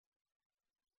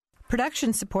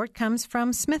Production support comes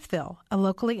from Smithville, a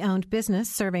locally owned business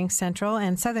serving central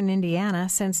and southern Indiana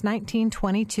since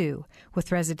 1922, with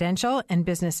residential and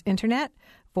business internet,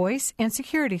 voice, and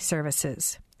security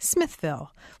services.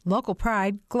 Smithville, local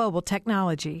pride, global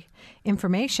technology.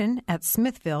 Information at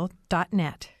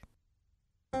smithville.net.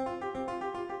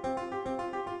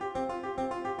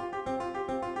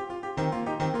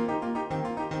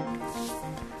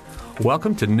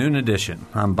 Welcome to Noon Edition.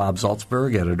 I'm Bob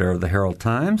Zaltsberg, editor of the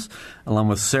Herald-Times, along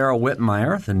with Sarah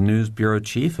Whitmire, the News Bureau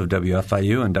Chief of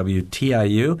WFIU and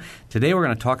WTIU. Today we're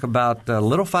going to talk about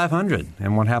Little 500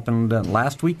 and what happened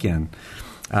last weekend.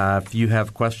 If you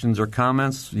have questions or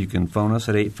comments, you can phone us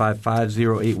at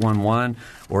 855-0811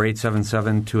 or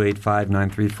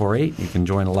 877-285-9348. You can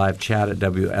join a live chat at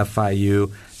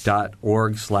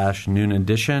WFIU.org/Noon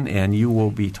Edition, and you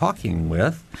will be talking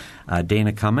with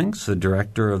Dana Cummings, the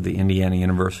director of the Indiana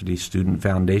University Student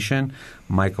Foundation,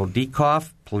 Michael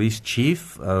Dieckhoff, police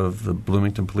chief of the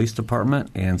Bloomington Police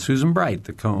Department, and Susan Bright,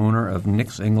 the co-owner of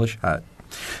Nick's English Hut.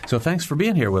 So thanks for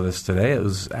being here with us today. It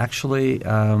was actually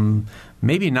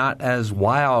maybe not as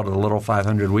wild a Little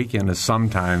 500 weekend as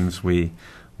sometimes we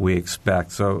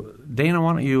expect. So, Dana,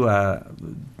 why don't you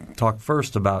talk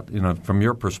first about, from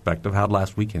your perspective, how'd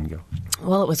last weekend go?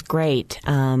 Well, it was great.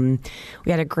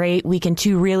 We had a great weekend,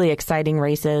 two really exciting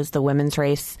races. The women's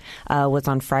race was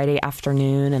on Friday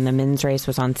afternoon, and the men's race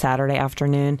was on Saturday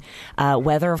afternoon.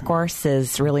 Weather, of course,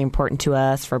 is really important to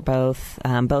us for both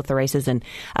the races. And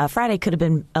Friday could have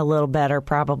been a little better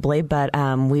probably, but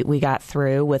we got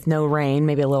through with no rain,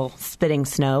 maybe a little spitting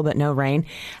snow, but no rain.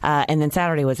 And then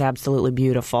Saturday was absolutely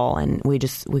beautiful, and we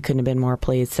couldn't have been more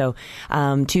pleased. So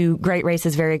two great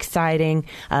races, very exciting.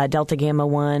 Delta Gamma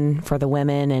won for the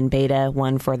women and Beta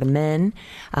won for the men.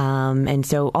 And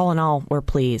so all in all, we're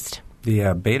pleased.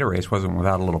 The Beta race wasn't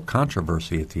without a little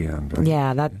controversy at the end. Right?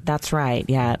 Yeah, that's right.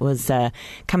 Yeah, it was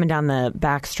coming down the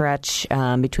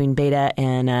backstretch between Beta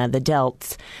and the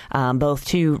Delts, both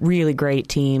two really great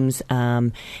teams,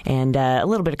 and a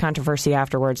little bit of controversy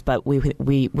afterwards, but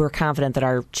we were confident that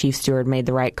our chief steward made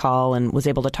the right call and was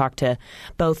able to talk to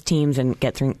both teams and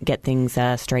get things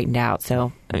straightened out.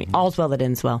 So all's well that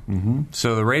ends well. Mm-hmm.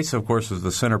 So the race, of course, is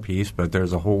the centerpiece, but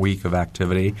there's a whole week of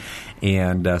activity,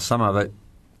 and some of it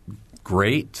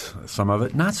great, some of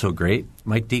it not so great.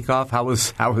 Mike Dieckhoff, how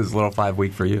was Little 5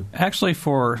 week for you? Actually,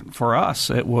 for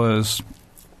us, it was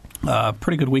a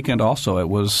pretty good weekend also. It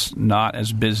was not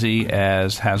as busy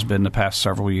as has been the past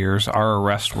several years. Our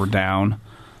arrests were down.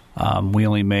 We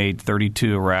only made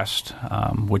 32 arrests,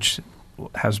 which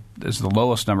is the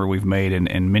lowest number we've made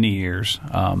in many years.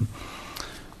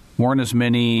 Weren't as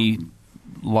many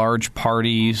large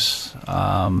parties.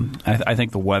 I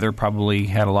think the weather probably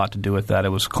had a lot to do with that. It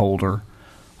was colder,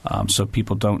 so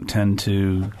people don't tend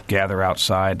to gather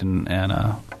outside and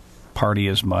party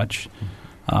as much.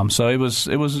 So it was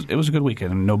a good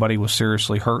weekend, and nobody was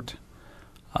seriously hurt.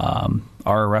 Our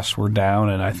arrests were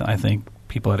down, and I think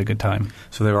people had a good time.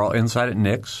 So they were all inside at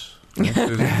Nick's.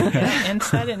 Yeah,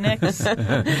 inside at Nick's.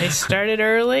 They started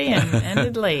early and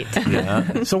ended late.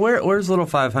 Yeah. So where's Little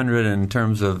 500 in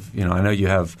terms of, I know you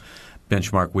have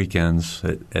benchmark weekends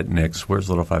at Nick's. Where's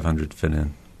Little 500 fit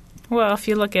in? Well, if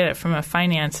you look at it from a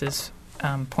finances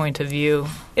point of view,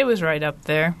 it was right up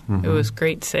there. Mm-hmm. It was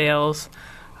great sales.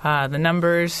 The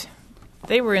numbers,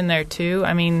 they were in there too.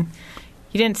 I mean,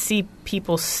 you didn't see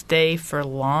people stay for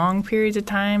long periods of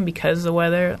time because the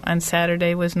weather on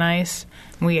Saturday was nice.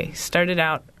 We started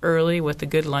out early with a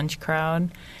good lunch crowd.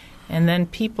 And then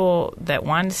people that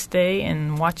wanted to stay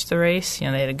and watch the race, they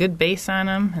had a good base on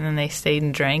them, and then they stayed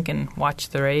and drank and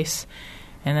watched the race.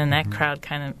 And then that crowd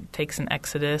kind of takes an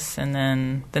exodus, and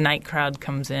then the night crowd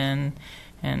comes in,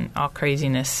 and all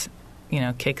craziness,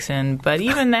 kicks in. But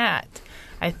even that,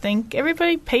 I think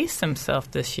everybody paced themselves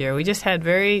this year. We just had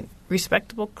very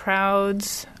respectable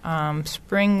crowds.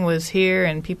 Spring was here,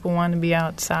 and people wanted to be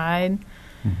outside.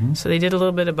 Mm-hmm. So they did a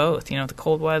little bit of both, the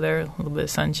cold weather, a little bit of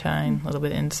sunshine, a little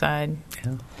bit inside.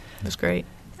 Yeah. It was great.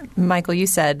 Michael, you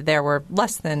said there were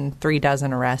less than 36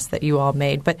 arrests that you all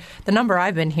made, but the number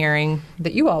I've been hearing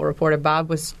that you all reported, Bob,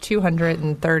 was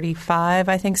 235,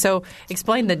 I think. So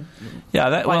explain why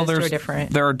those two are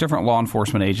different. There are different law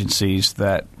enforcement agencies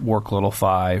that work Little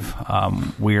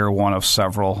 5. We are one of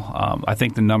several. I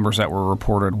think the numbers that were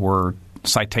reported were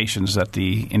citations that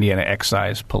the Indiana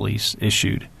Excise Police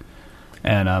issued.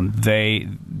 And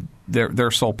their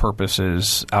sole purpose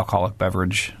is alcoholic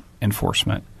beverage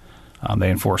enforcement. They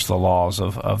enforce the laws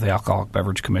of the Alcoholic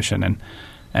Beverage Commission,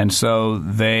 and so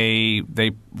they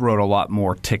wrote a lot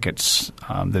more tickets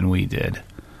than we did.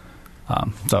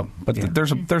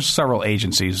 There's several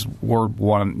agencies. We're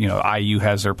one. IU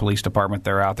has their police department.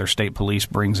 They're out there. State police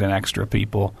brings in extra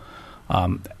people.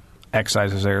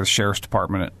 Excise is there. The sheriff's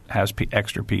department has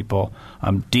extra people.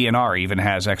 DNR even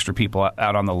has extra people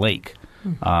out on the lake.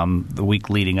 The week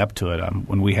leading up to it,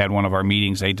 when we had one of our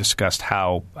meetings, they discussed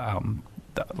how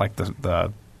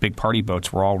the big party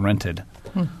boats were all rented.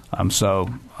 So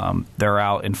they're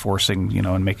out enforcing,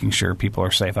 and making sure people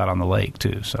are safe out on the lake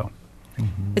too. So.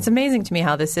 It's amazing to me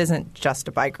how this isn't just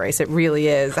a bike race. It really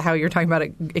is. How you're talking about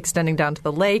it extending down to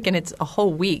the lake, and it's a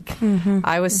whole week.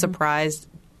 I was surprised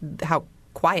how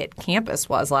quiet campus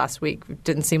was last week. It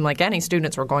didn't seem like any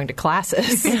students were going to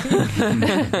classes.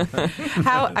 Dana,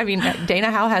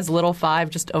 how has Little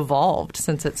Five just evolved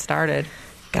since it started?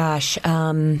 Gosh,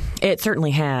 it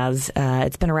certainly has.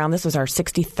 It's been around. This was our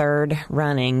 63rd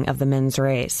running of the men's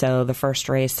race. So the first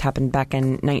race happened back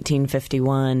in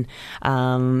 1951.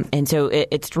 And so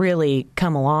it's really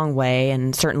come a long way.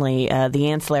 And certainly the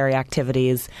ancillary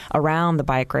activities around the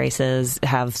bike races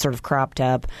have sort of cropped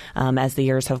up as the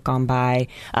years have gone by.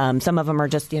 Some of them are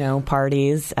just,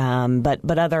 parties,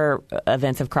 but other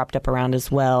events have cropped up around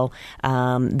as well.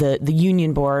 The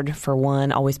Union Board, for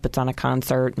one, always puts on a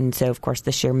concert. And so, of course,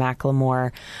 this year,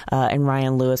 Macklemore and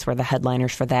Ryan Lewis were the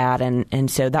headliners for that.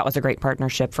 And so that was a great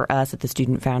partnership for us at the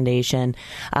Student Foundation.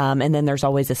 And then there's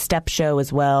always a step show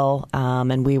as well.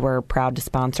 And we were proud to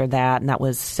sponsor that. And that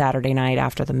was Saturday night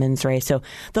after the men's race. So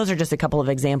those are just a couple of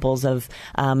examples of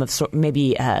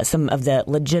maybe some of the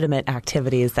legitimate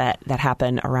activities that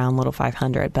happen around Little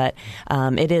 500. But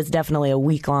it is definitely a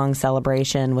week-long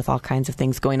celebration with all kinds of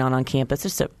things going on campus.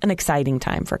 It's just an exciting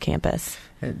time for campus.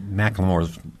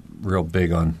 Macklemore's real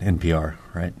big on NPR,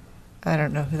 right? I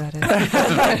don't know who that is.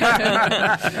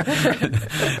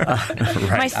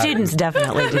 Right. My students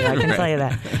definitely do. I can tell you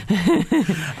that.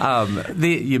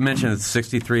 You mentioned it's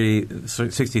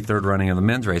 63rd running of the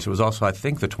men's race. It was also, I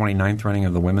think, the 29th running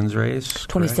of the women's race.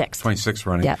 26th. 26th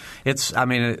running. Yep.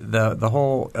 The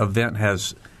whole event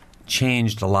has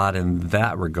changed a lot in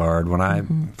that regard. When I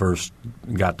first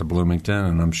got to Bloomington,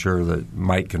 and I'm sure that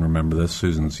Mike can remember this.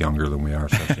 Susan's younger than we are,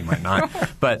 so she might not.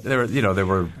 But there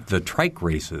were the trike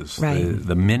races. Right.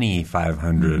 The mini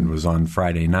 500 was on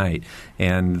Friday night,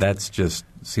 and that's just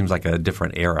seems like a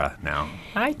different era now.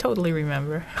 I totally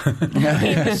remember. I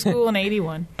came to school in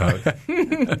 81. Okay.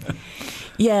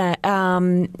 Yeah.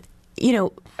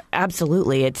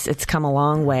 Absolutely. It's come a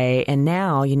long way. And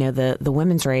now, the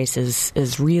women's race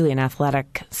is really an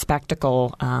athletic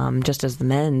spectacle, just as the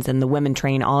men's. And the women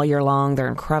train all year long. They're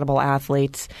incredible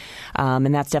athletes.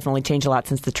 And that's definitely changed a lot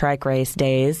since the trike race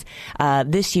days.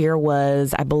 This year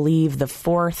was, I believe, the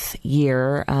fourth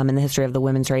year in the history of the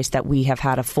women's race that we have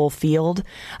had a full field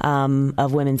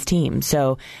of women's teams.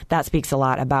 So that speaks a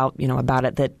lot about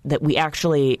it, that we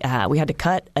actually we had to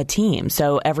cut a team.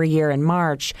 So every year in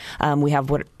March, we have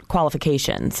what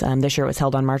qualifications. This year it was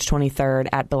held on March 23rd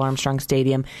at Bill Armstrong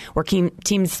Stadium, where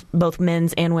teams, both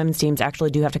men's and women's teams, actually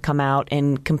do have to come out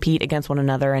and compete against one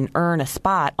another and earn a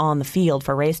spot on the field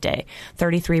for race day.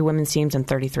 33 women's teams and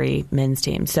 33 men's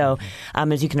teams. So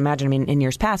as you can imagine, in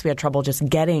years past, we had trouble just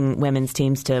getting women's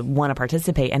teams to want to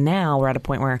participate. And now we're at a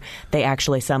point where they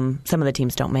actually, some of the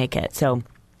teams don't make it. So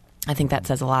I think that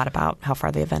says a lot about how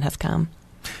far the event has come.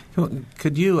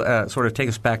 Could you sort of take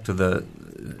us back to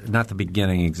not the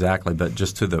beginning exactly, but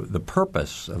just to the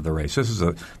purpose of the race? This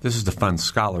is to fund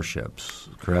scholarships,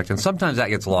 correct? And sometimes that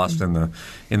gets lost in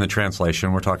the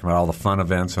translation. We're talking about all the fun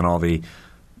events and all the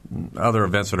other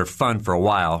events that are fun for a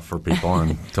while for people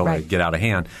until right. they get out of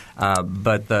hand.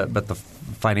 But the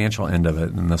financial end of it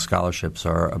and the scholarships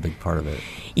are a big part of it.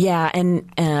 Yeah,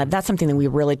 and that's something that we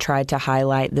really tried to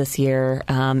highlight this year.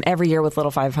 Every year with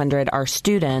Little 500, our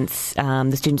students,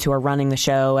 the students who are running the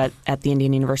show at the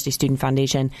Indiana University Student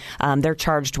Foundation, they're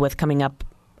charged with coming up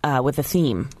with a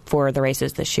theme for the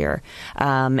races this year.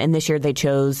 And this year they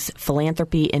chose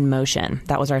Philanthropy in Motion.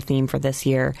 That was our theme for this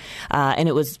year. And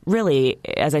it was really,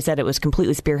 as I said, it was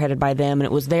completely spearheaded by them. And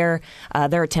it was their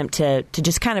attempt to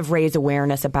just kind of raise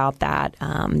awareness about that.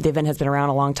 The event has been around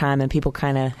a long time, and people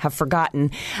kind of have forgotten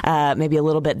maybe a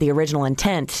little bit the original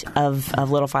intent of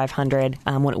Little 500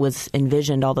 when it was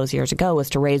envisioned all those years ago, was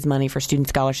to raise money for student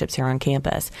scholarships here on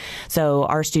campus. So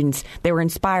our students, they were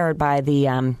inspired by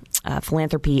the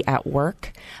Philanthropy at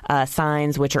Work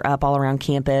signs, which are up all around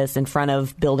campus in front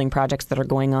of building projects that are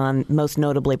going on, most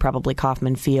notably probably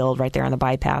Kauffman Field right there on the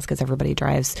bypass, because everybody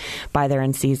drives by there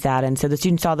and sees that. And so the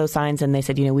students saw those signs and they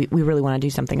said, we really want to do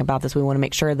something about this. We want to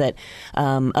make sure that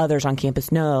others on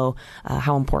campus know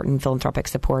how important philanthropic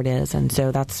support is. And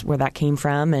so that's where that came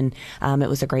from. And it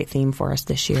was a great theme for us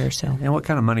this year. So. And what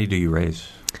kind of money do you raise?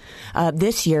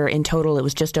 This year, in total, it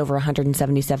was just over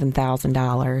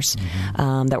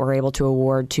 $177,000 that we're able to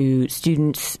award to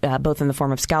students, both in the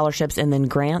form of scholarships and then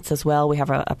grants as well. We have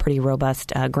a pretty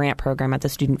robust grant program at the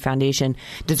Student Foundation,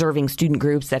 deserving student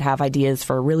groups that have ideas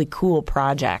for really cool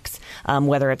projects,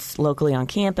 whether it's locally on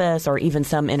campus or even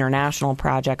some international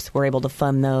projects. We're able to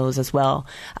fund those as well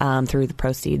through the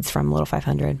proceeds from Little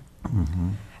 500. Mm-hmm.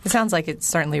 It sounds like it's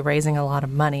certainly raising a lot of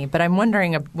money, but I'm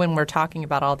wondering when we're talking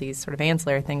about all these sort of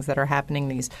ancillary things that are happening,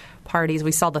 these parties.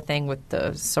 We saw the thing with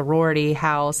the sorority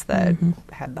house that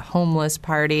had the homeless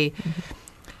party.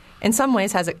 In some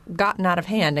ways, has it gotten out of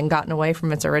hand and gotten away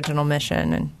from its original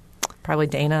mission? And probably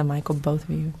Dana and Michael, both of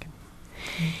you.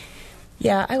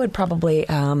 Yeah, I would probably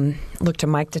look to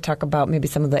Mike to talk about maybe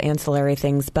some of the ancillary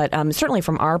things, but certainly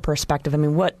from our perspective, I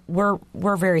mean, what we're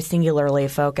very singularly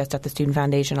focused at the Student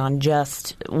Foundation on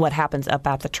just what happens up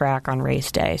at the track on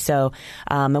race day. So,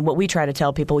 and what we try to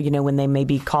tell people, when they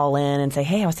maybe call in and say,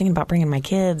 "Hey, I was thinking about bringing my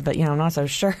kids, but I'm not so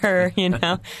sure."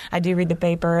 I do read the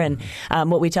paper, and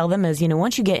what we tell them is,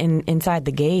 once you get inside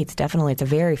the gates, definitely it's a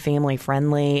very family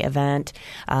friendly event.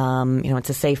 It's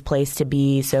a safe place to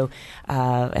be. So,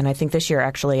 and I think this year,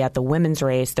 actually, at the women's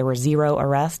race, there were 0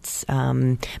 arrests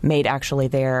made actually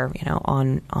there,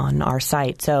 on our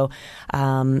site. So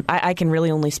I can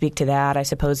really only speak to that, I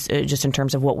suppose, just in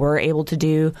terms of what we're able to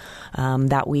do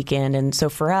that weekend. And so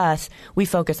for us, we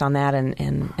focus on that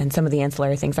and some of the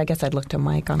ancillary things. I guess I'd look to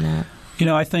Mike on that.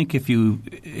 I think if you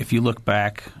look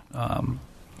back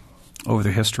over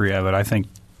the history of it, I think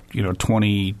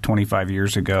 20, 25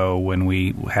 years ago when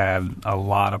we had a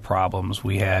lot of problems,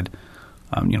 we had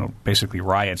basically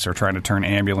riots or trying to turn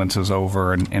ambulances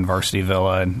over in Varsity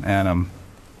Villa, and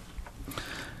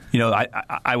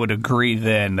I would agree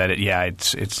then that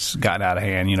it's gotten out of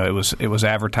hand. It was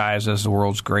advertised as the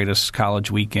world's greatest college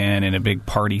weekend and a big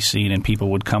party scene, and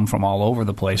people would come from all over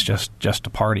the place just to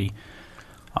party.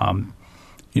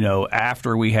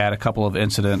 After we had a couple of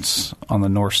incidents on the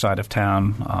north side of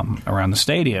town around the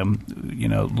stadium,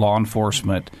 law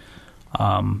enforcement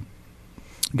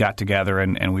got together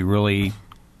and we really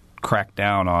cracked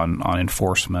down on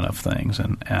enforcement of things,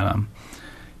 and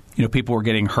people were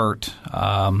getting hurt.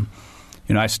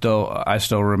 I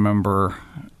still remember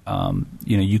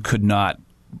you could not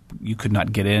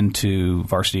get into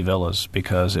Varsity Villas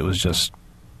because it was just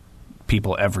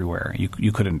people everywhere.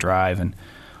 You couldn't drive, and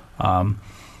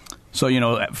so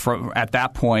at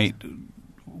that point,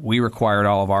 we required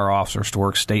all of our officers to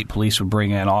work. State police would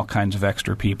bring in all kinds of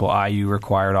extra people. IU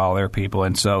required all their people.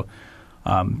 And so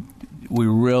we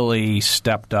really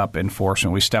stepped up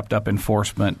enforcement. We stepped up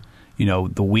enforcement,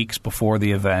 the weeks before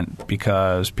the event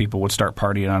because people would start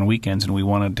partying on weekends, and we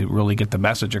wanted to really get the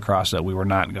message across that we were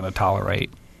not going to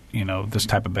tolerate, this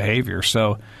type of behavior.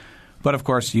 So, but of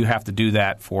course, you have to do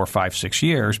that for 5-6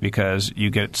 years because you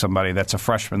get somebody that's a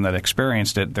freshman that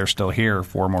experienced it. They're still here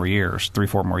 4 more years,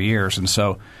 3-4 more years, and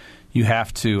so you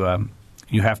have to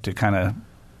kind of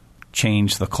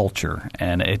change the culture,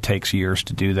 and it takes years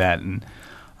to do that. And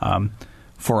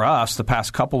for us, the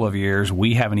past couple of years,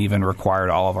 we haven't even required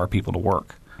all of our people to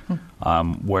work.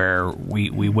 Where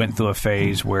we went through a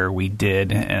phase where we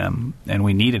did, and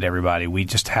we needed everybody. We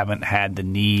just haven't had the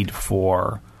need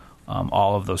for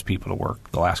all of those people to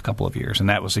work the last couple of years, and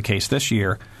that was the case this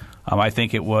year. I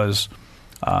think it was,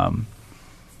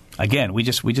 again, we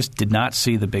just did not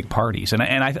see the big parties, and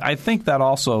I think that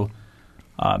also,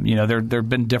 there have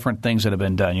been different things that have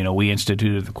been done. We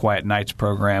instituted the Quiet Nights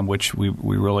program, which we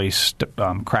really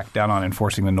cracked down on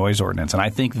enforcing the noise ordinance, and I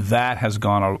think that has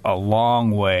gone a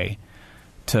long way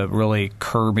to really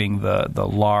curbing the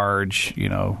large,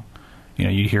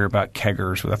 you hear about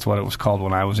keggers. That's what it was called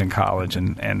when I was in college,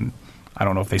 and I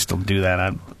don't know if they still do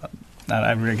that.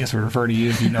 I guess we refer to you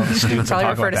if you know the students. Probably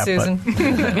talk refer about to that,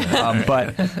 Susan.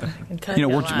 But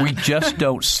we just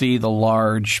don't see the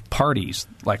large parties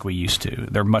like we used to.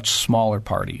 They're much smaller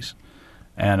parties,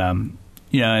 and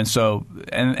and so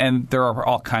there are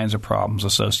all kinds of problems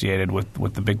associated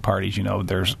with the big parties.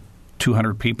 There's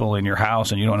 200 people in your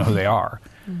house and you don't know who they are.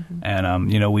 Mm-hmm.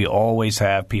 And, we always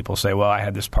have people say, well, I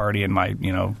had this party and my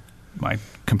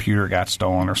computer got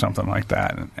stolen or something like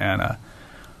that.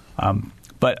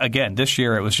 But again, this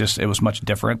year it was much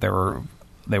different. They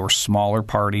were smaller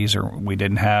parties, or we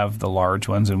didn't have the large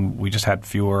ones, and we just had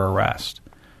fewer arrests.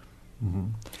 Mm-hmm.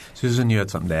 Susan, you had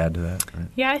something to add to that, right?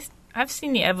 Yeah, I've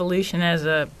seen the evolution as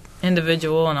a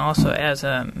individual and also as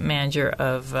a manager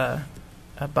of a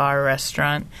bar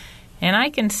restaurant. And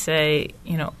I can say,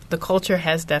 the culture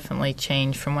has definitely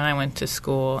changed from when I went to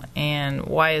school. And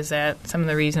why is that? Some of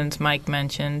the reasons Mike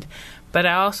mentioned. But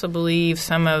I also believe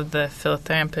some of the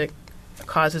philanthropic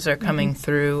causes are coming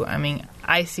through. I mean,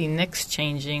 I see Knicks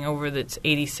changing over its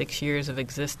 86 years of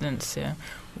existence.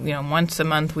 Once a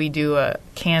month we do a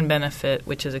Can Benefit,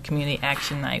 which is a community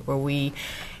action night where we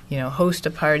host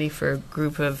a party for a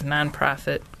group of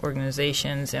nonprofit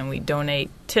organizations, and we donate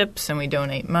tips and we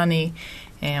donate money.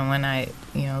 And when I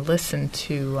listen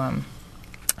to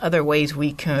other ways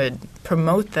we could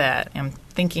promote that, I'm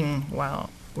thinking while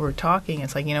we're talking,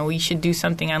 it's like, we should do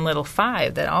something on Little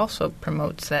 5 that also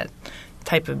promotes that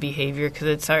type of behavior, because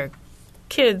it's our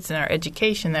kids and our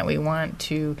education that we want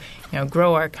to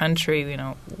grow our country.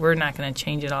 We're not going to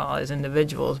change it all as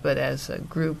individuals, but as a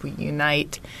group we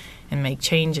unite and make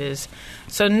changes.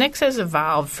 So Knicks has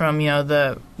evolved from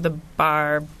the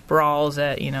bar brawls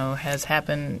that has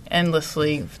happened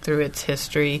endlessly through its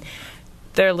history.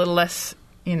 They're a little less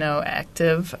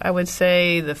active, I would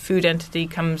say. The food entity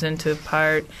comes into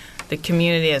part. The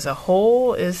community as a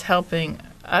whole is helping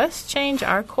us change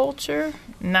our culture,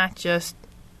 not just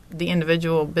the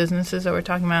individual businesses that we're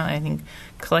talking about. I think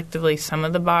collectively some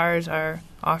of the bars are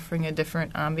offering a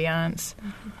different ambiance.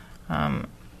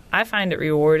 I find it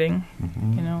rewarding.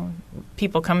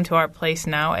 People come to our place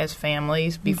now as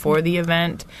families before the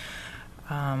event.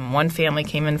 One family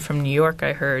came in from New York,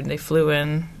 I heard. They flew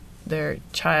in their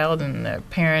child and their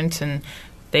parents, and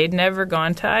they'd never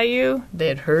gone to IU. They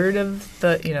had heard of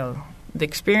the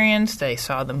experience. They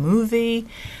saw the movie.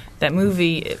 That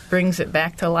movie, it brings it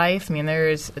back to life. I mean, there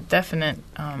is a definite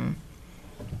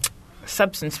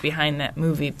substance behind that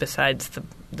movie besides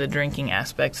the drinking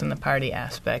aspects and the party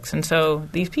aspects. And so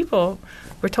these people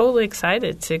were totally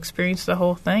excited to experience the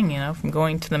whole thing, from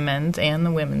going to the men's and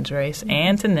the women's race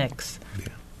and to Knicks. Yeah.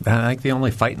 I think the only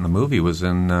fight in the movie was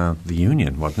in the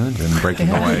Union, wasn't it? In Breaking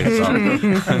Away. So.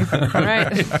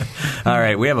 Right. All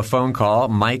right, we have a phone call.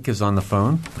 Mike is on the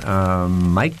phone.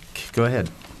 Mike, go ahead.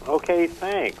 Okay,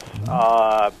 thanks.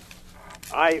 I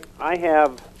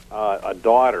have a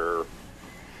daughter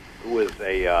who was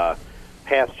a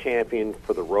past champion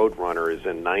for the Roadrunners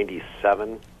in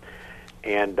 '97,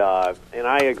 and I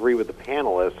agree with the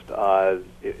panelist.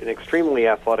 An extremely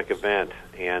athletic event,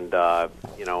 and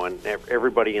and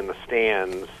everybody in the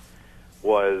stands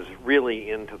was really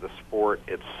into the sport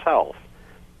itself.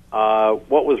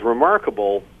 What was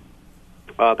remarkable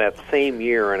that same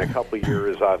year and a couple of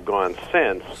years I've gone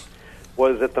since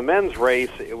was at the men's race,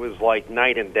 it was like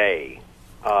night and day.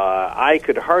 I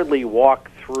could hardly walk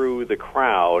through the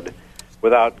crowd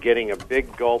without getting a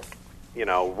big gulp,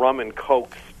 rum and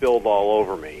Coke spilled all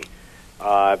over me.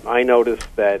 I noticed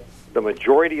that the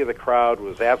majority of the crowd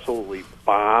was absolutely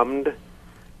bombed,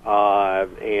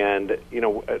 and,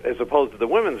 as opposed to the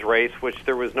women's race, which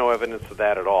there was no evidence of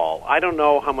that at all. I don't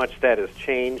know how much that has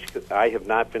changed, because I have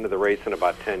not been to the race in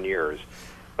about 10 years.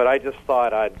 But I just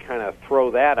thought I'd kind of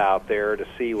throw that out there to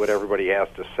see what everybody has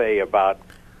to say about,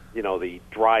 the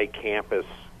dry campus,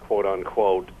 quote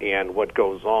unquote, and what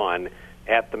goes on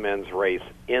at the men's race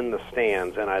in the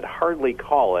stands. And I'd hardly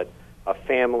call it a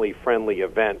family-friendly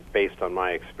event based on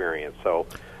my experience. So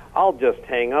I'll just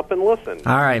hang up and listen.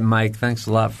 All right, Mike, thanks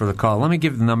a lot for the call. Let me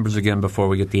give the numbers again before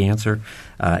we get the answer.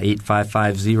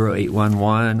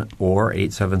 855-0811 or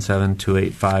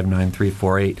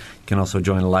 877-285-9348. You can also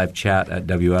join a live chat at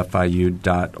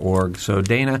WFIU.org. So,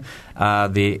 Dana,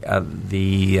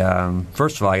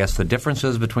 first of all, I guess the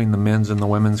differences between the men's and the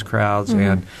women's crowds,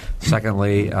 and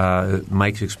secondly,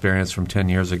 Mike's experience from 10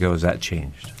 years ago, has that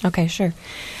changed? Okay, sure.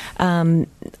 I'd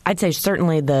say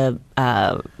certainly the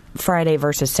Friday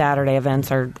versus Saturday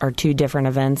events are two different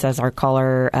events, as our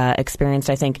caller experienced.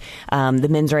 I think the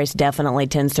men's race definitely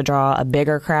tends to draw a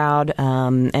bigger crowd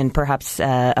and perhaps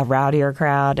a rowdier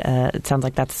crowd. It sounds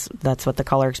like that's what the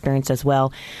caller experienced as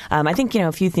well. I think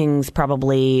a few things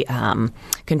probably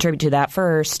contribute to that.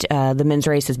 First, the men's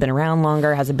race has been around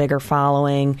longer, has a bigger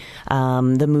following.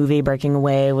 The movie Breaking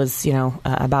Away was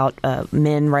about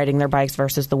men riding their bikes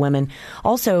versus the women.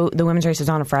 Also, the women's race is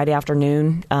on a Friday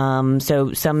afternoon,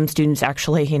 so some students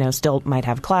actually, still might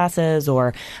have classes,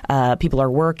 or people are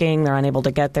working, they're unable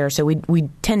to get there. So we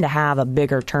tend to have a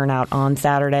bigger turnout on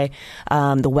Saturday.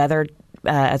 The weather,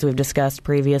 as we've discussed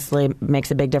previously, makes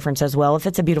a big difference as well. If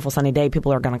it's a beautiful sunny day,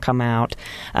 people are going to come out.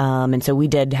 And so we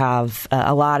did have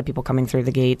a lot of people coming through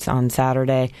the gates on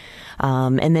Saturday.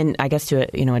 And then I guess to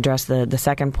address the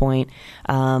second point,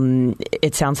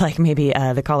 it sounds like maybe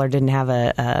the caller didn't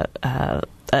have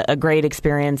a great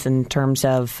experience in terms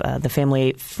of the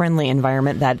family-friendly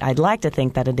environment that I'd like to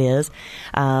think that it is.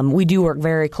 We do work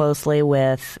very closely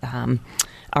with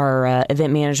our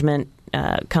event management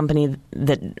company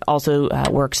that also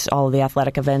works all of the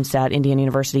athletic events at Indiana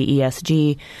University,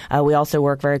 ESG. We also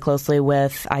work very closely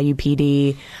with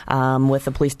IUPD, with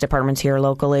the police departments here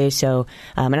locally. So,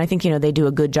 and I think, they do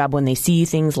a good job when they see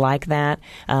things like that.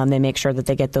 They make sure that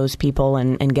they get those people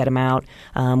and get them out.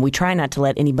 We try not to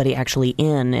let anybody actually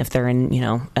in if they're in,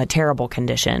 a terrible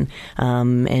condition.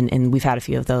 And we've had a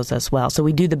few of those as well. So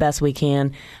we do the best we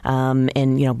can.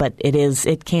 But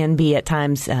it can be at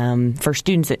times, for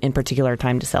students in particular,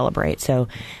 time to celebrate. So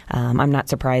I'm not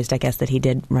surprised, I guess, that he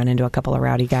did run into a couple of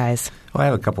rowdy guys. Well, I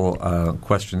have a couple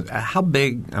questions. How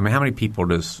many people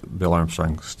does Bill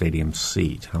Armstrong Stadium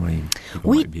seat? How many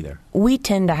people might be there? We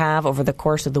tend to have, over the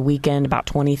course of the weekend, about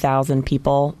 20,000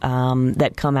 people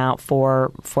that come out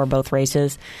for both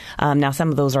races. Now, some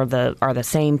of those are the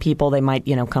same people. They might,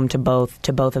 come to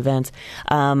both events.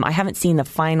 I haven't seen the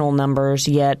final numbers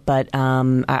yet, but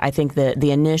I think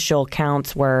the initial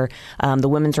counts were the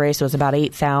women's race was about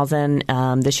 8,000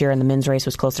 this year, and the men's race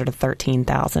was closer to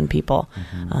 13,000 people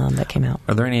that came out.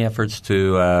 Are there any efforts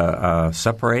to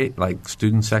separate, like,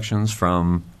 student sections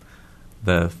from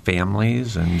the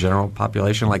families and general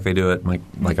population like they do at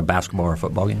like a basketball or a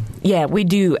football game? Yeah, we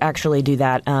do actually do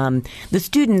that. The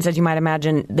students, as you might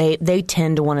imagine, they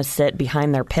tend to want to sit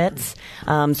behind their pits.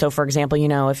 So, for example,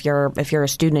 if you're a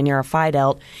student and you're a Phi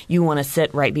Delt, you want to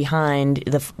sit right behind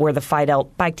where the Phi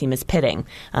Delt bike team is pitting.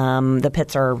 The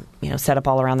pits are set up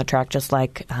all around the track, just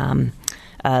like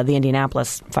the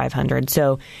Indianapolis 500.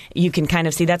 So you can kind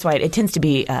of see that's why it tends to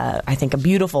be, I think, a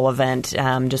beautiful event,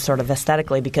 just sort of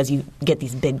aesthetically, because you get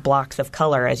these big blocks of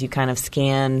color as you kind of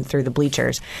scan through the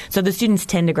bleachers. So the students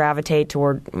tend to gravitate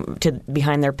to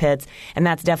behind their pits, and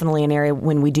that's definitely an area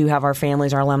when we do have our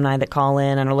families, our alumni that call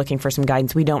in and are looking for some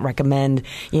guidance. We don't recommend,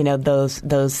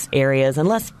 those areas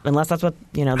unless that's what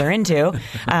they're into.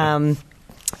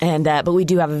 But we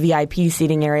do have a VIP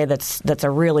seating area that's a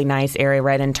really nice area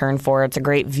right in turn 4. It's a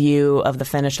great view of the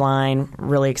finish line,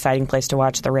 really exciting place to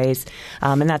watch the race.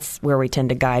 And that's where we tend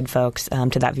to guide folks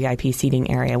to that VIP seating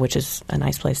area, which is a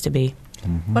nice place to be.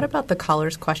 Mm-hmm. What about the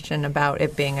colors question about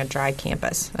it being a dry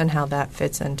campus and how that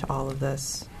fits into all of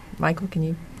this? Michael, can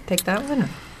you take that one?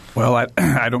 Well,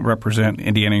 I don't represent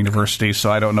Indiana University, so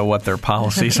I don't know what their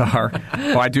policies are.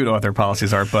 Well, I do know what their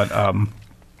policies are, but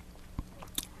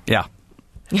yeah.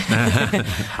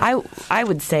 I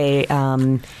would say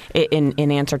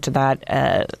in answer to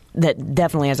that that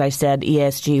definitely, as I said,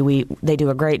 ESG they do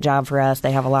a great job for us.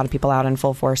 They have a lot of people out in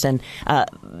full force, and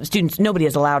students, nobody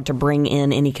is allowed to bring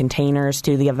in any containers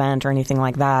to the event or anything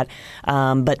like that.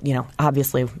 But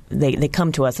obviously they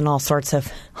come to us in all sorts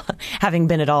of having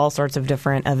been at all sorts of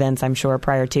different events, I'm sure,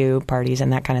 prior to parties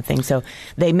and that kind of thing. So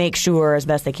they make sure as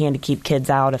best they can to keep kids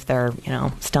out if they're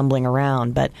stumbling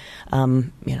around. But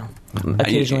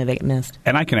occasionally they get missed.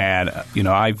 And I can add,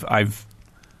 I've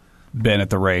been at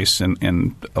the race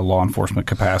in a law enforcement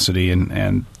capacity,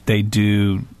 and they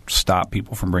do stop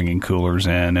people from bringing coolers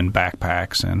in and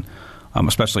backpacks, and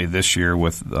especially this year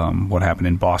with what happened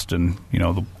in Boston,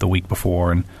 the week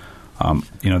before, and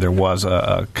there was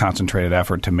a concentrated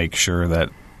effort to make sure that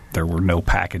there were no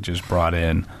packages brought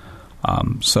in.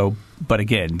 But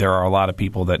again, there are a lot of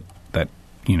people that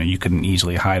you can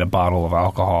easily hide a bottle of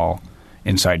alcohol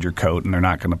inside your coat, and they're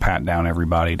not going to pat down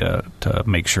everybody to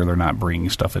make sure they're not bringing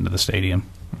stuff into the stadium.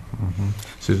 Mm-hmm.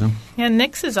 Susan? Yeah,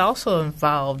 Nick's is also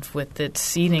involved with its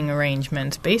seating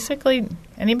arrangements. Basically,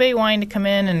 anybody wanting to come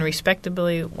in and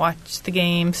respectably watch the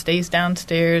game stays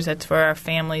downstairs. That's where our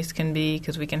families can be,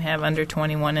 because we can have under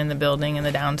 21 in the building in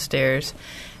the downstairs.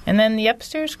 And then the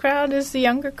upstairs crowd is the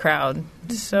younger crowd.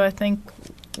 So I think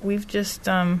we've just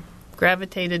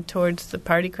gravitated towards the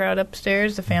party crowd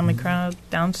upstairs, the family crowd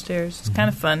downstairs. It's kind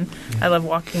of fun. I love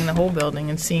walking the whole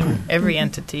building and seeing every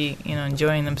entity,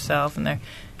 enjoying themselves, and they're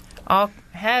all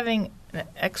having an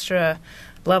extra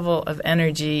level of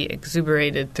energy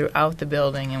exuberated throughout the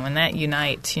building. And when that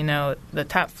unites, the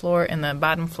top floor and the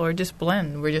bottom floor just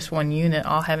blend. We're just one unit,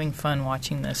 all having fun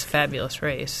watching this fabulous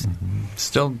race. Mm-hmm.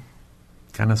 Still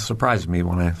kind of surprised me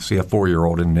when I see a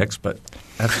 4-year-old in Nick's, but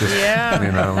that's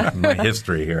just my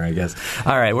history here, I guess.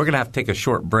 All right, we're going to have to take a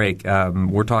short break.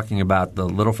 We're talking about the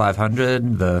Little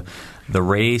 500, the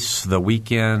race, the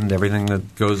weekend, everything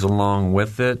that goes along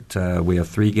with it. We have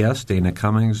 3 guests: Dana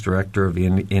Cummings, director of the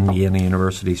Indiana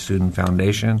University Student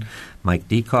Foundation; Mike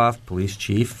Dieckhoff, police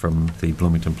chief from the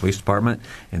Bloomington Police Department;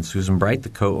 and Susan Bright, the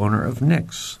co-owner of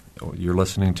Nick's. You're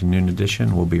listening to Noon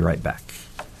Edition. We'll be right back.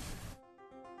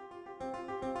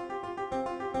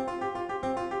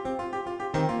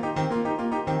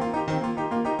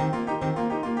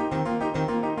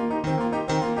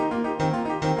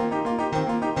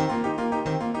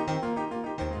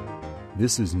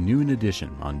 This is Noon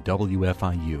Edition on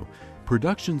WFIU.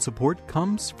 Production support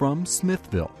comes from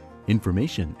Smithville.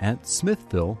 Information at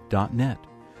smithville.net.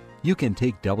 You can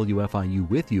take WFIU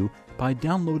with you by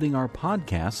downloading our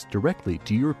podcasts directly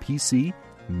to your PC,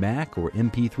 Mac, or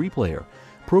MP3 player.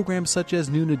 Programs such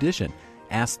as Noon Edition,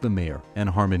 Ask the Mayor, and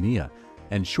Harmonia,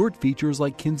 and short features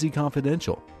like Kinsey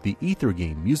Confidential, the Ether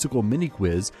Game musical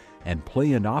mini-quiz, and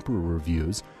play and opera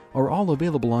reviews are all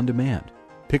available on demand.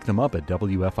 Pick them up at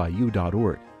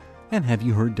WFIU.org. And have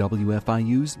you heard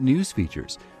WFIU's news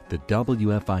features? The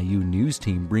WFIU News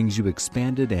Team brings you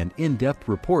expanded and in-depth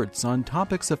reports on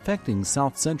topics affecting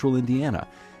South Central Indiana.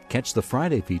 Catch the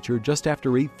Friday feature just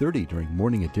after 8:30 during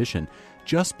Morning Edition,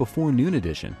 just before Noon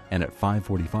Edition, and at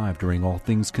 5:45 during All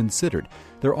Things Considered.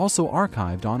 They're also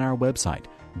archived on our website,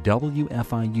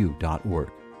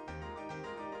 WFIU.org.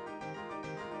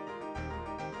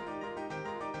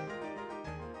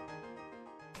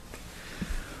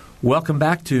 Welcome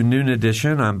back to Noon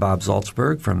Edition. I'm Bob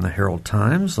Zaltzberg from the Herald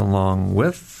Times, along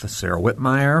with Sarah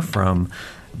Whitmire from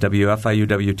WFIU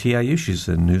WTIU. She's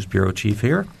the News Bureau Chief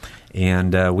here.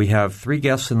 And we have three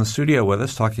guests in the studio with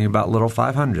us talking about Little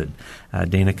 500.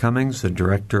 Dana Cummings, the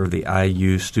director of the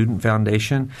IU Student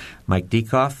Foundation, Mike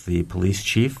Dieckhoff, the police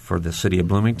chief for the city of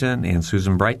Bloomington, and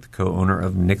Susan Bright, the co-owner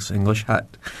of Nick's English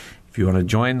Hut. If you want to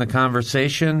join the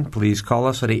conversation, please call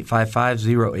us at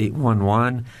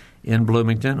 855-0811 in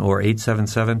Bloomington or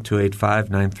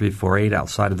 877-285-9348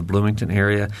 outside of the Bloomington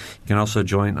area. You can also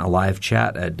join a live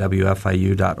chat at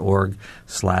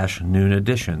wfiu.org/Noon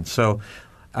Edition. So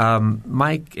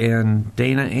Mike and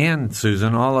Dana and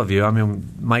Susan, all of you, I mean,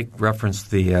 Mike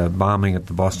referenced the bombing at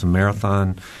the Boston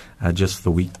Marathon just the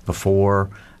week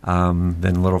before.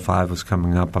 Then Little Five was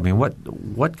coming up. I mean,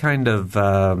 what kind of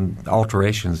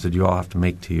alterations did you all have to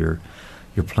make to your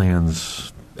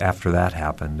plans after that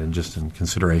happened, and just in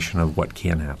consideration of what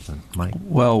can happen? Mike?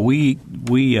 Well, we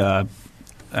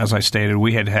as I stated,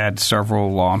 we had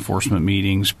several law enforcement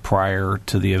meetings prior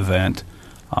to the event.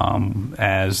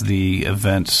 As the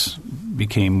events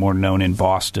became more known in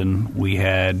Boston, we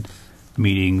had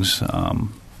meetings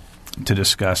to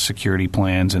discuss security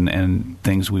plans and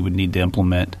things we would need to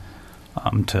implement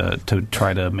to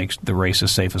try to make the race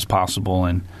as safe as possible.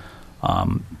 And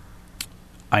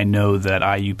I know that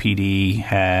IUPD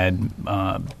had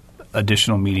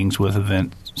additional meetings with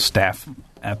event staff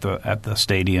at the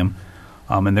stadium,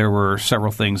 and there were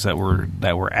several things that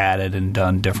were added and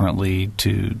done differently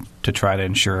to try to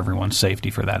ensure everyone's safety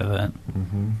for that event.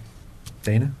 Mm-hmm.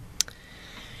 Dana?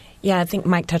 Yeah, I think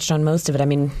Mike touched on most of it. I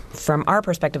mean, from our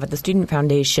perspective at the Student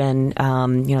Foundation,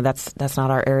 that's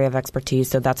not our area of expertise,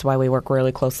 so that's why we work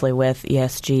really closely with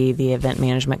ESG, the event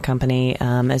management company,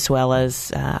 as well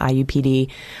as IUPD.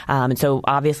 And so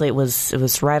obviously it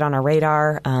was right on our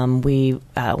radar. We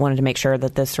wanted to make sure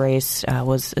that this race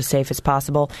was as safe as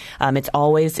possible. It's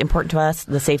always important to us.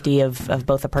 The safety of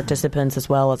both the participants as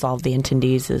well as all of the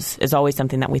attendees is always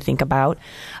something that we think about.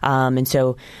 And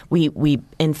so we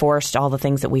enforced all the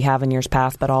things that we have in years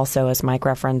past, but also, as Mike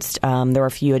referenced, there were a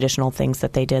few additional things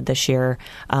that they did this year,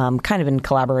 kind of in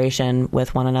collaboration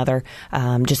with one another,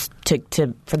 just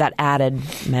to for that added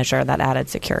measure, that added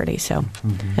security. So,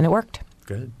 and it worked.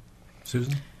 Good.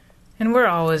 Susan? And we're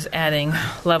always adding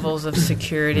levels of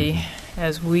security.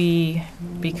 As we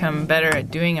become better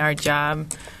at doing our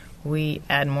job, we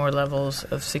add more levels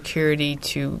of security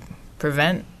to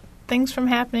prevent things from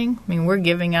happening. I mean, we're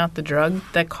giving out the drug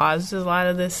that causes a lot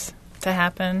of this to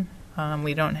happen.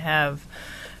 We don't have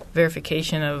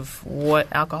verification of what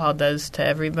alcohol does to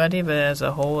everybody, but as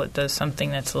a whole it does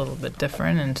something that's a little bit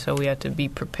different, and so we have to be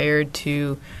prepared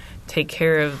to take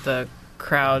care of the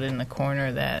crowd in the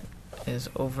corner that is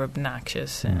over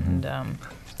obnoxious and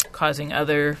causing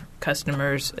other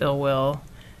customers ill will.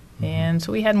 And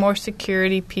so we had more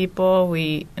security people.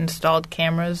 We installed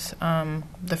cameras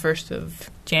the 1st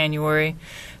of January,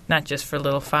 not just for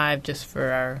Little Five, just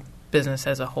for our business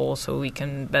as a whole, so we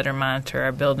can better monitor.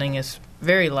 Our building is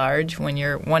very large. When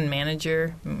you're one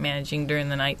manager managing during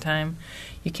the nighttime,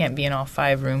 you can't be in all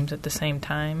 5 rooms at the same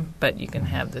time, but you can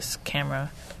have this camera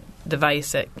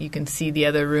device that you can see the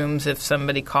other rooms if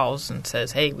somebody calls and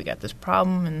says, hey, we got this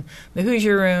problem in the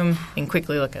Hoosier room, and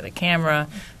quickly look at a camera,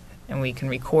 and we can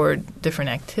record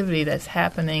different activity that's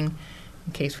happening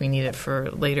in case we need it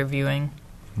for later viewing.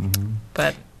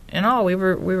 But in all, we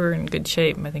were in good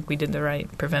shape. I think we did the right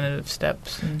preventative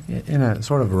steps. In a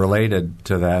sort of related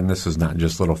to that, and this is not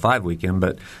just Little Five weekend,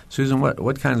 but Susan,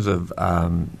 what kinds of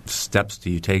steps do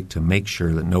you take to make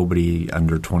sure that nobody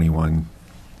under 21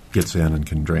 gets in and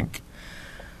can drink?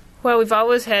 Well, we've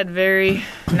always had very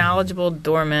knowledgeable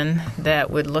doormen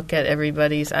that would look at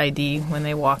everybody's ID when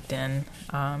they walked in.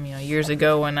 Years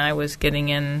ago when I was getting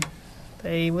in,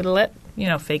 they would let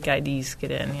fake IDs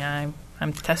get in. Yeah,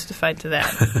 I'm testified to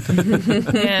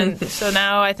that. And so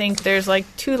now I think there's like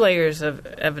 2 layers of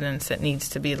evidence that needs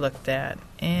to be looked at.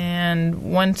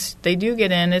 And once they do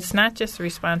get in, it's not just the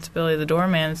responsibility of the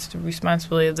doorman, it's the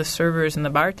responsibility of the servers and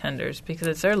the bartenders, because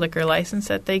it's their liquor license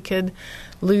that they could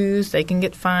lose. They can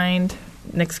get fined.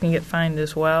 Nicks can get fined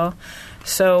as well.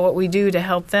 So what we do to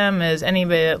help them is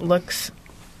anybody that looks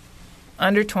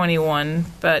under 21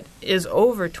 but is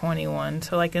over 21,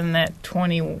 so like in that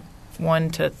 21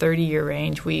 to 30-year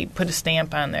range, we put a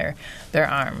stamp on their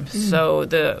arms. So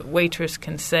the waitress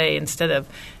can say, instead of,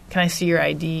 "Can I see your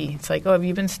ID?" it's like, "Oh, have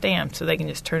you been stamped?" So they can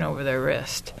just turn over their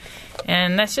wrist.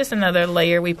 And that's just another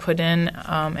layer we put in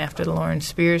after the Lauren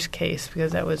Spears case,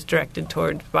 because that was directed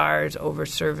towards bars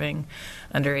over-serving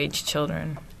underage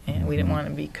children. And we didn't want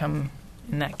to become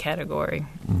in that category.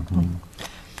 Mm-hmm.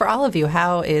 For all of you,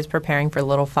 how is preparing for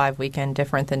Little Five Weekend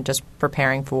different than just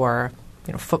preparing for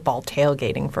football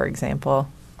tailgating, for example?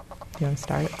 You want to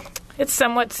start? It's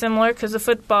somewhat similar because the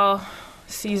football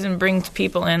season brings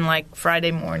people in like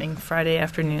Friday morning, Friday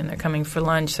afternoon. They're coming for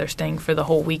lunch. They're staying for the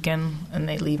whole weekend, and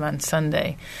they leave on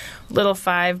Sunday. Little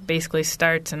Five basically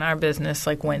starts in our business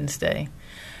like Wednesday,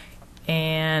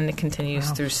 and it continues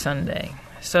through Sunday.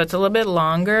 So it's a little bit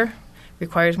longer.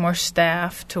 Requires more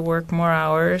staff to work more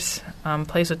hours,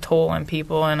 plays a toll on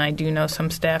people, and I do know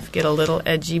some staff get a little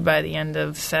edgy by the end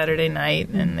of Saturday night,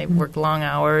 and they work long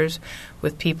hours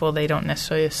with people they don't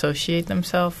necessarily associate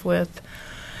themselves with,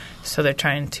 so they're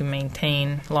trying to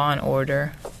maintain law and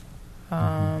order.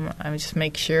 I just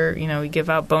make sure, we give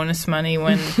out bonus money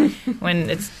when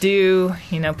when it's due.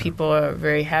 People are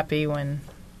very happy when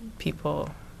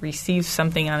people receive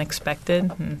something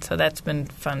unexpected, and so that's been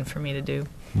fun for me to do.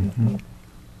 Mm-hmm.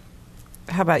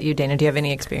 How about you, Dana? Do you have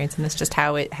any experience in this, just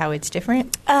how it's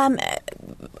different?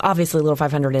 Obviously, Little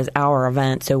 500 is our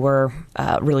event, so we're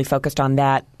really focused on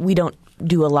that. We don't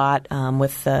do a lot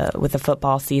with the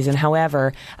football season.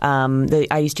 However, the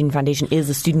IU Student Foundation is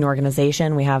a student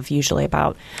organization. We have usually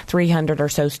about 300 or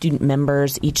so student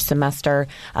members each semester,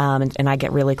 and I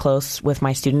get really close with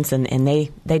my students, and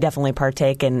they definitely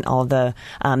partake in all the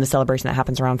celebration that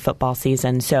happens around football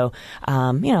season. So,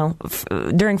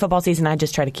 during football season, I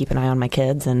just try to keep an eye on my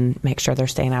kids and make sure they're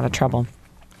staying out of trouble.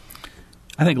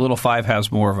 I think Little Five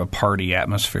has more of a party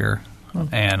atmosphere,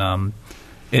 and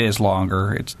it is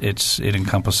longer. It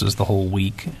encompasses the whole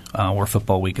week, where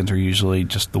football weekends are usually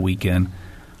just the weekend.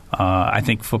 I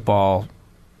think football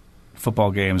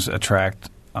games attract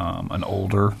an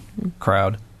older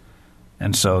crowd,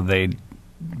 and so they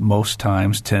most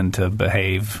times tend to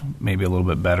behave maybe a little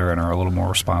bit better and are a little more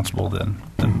responsible than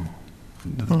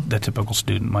the typical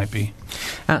student might be.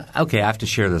 Okay, I have to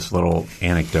share this little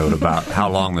anecdote about how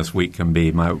long this week can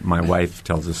be. My wife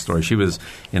tells this story. She was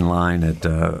in line at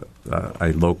a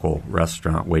local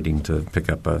restaurant waiting to pick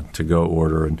up a to-go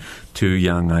order, and 2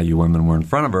 young IU women were in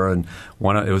front of her, and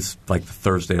it was like the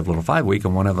Thursday of Little Five Week,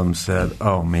 and one of them said,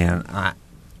 "Oh, man,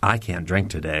 I can't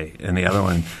drink today." And the other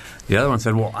one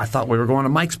said, "Well, I thought we were going to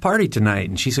Mike's party tonight."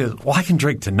 And she said, "Well, I can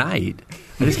drink tonight.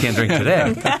 I just can't drink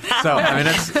today." So,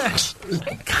 that's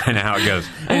kind of how it goes.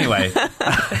 Anyway.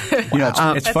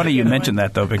 It's funny you mentioned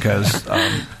that, though, because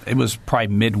it was probably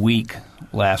midweek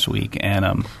last week,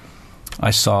 and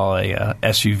I saw a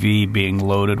SUV being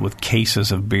loaded with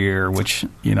cases of beer, which,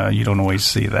 you don't always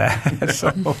see that.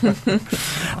 So.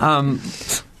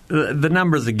 The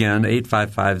numbers again,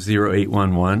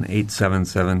 855-0811,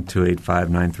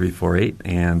 877-285-9348,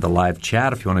 and the live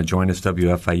chat if you want to join us,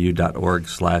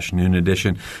 wfiu.org/noon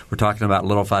edition. We're talking about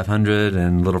Little 500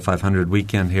 and Little 500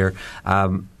 weekend here.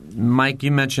 Mike,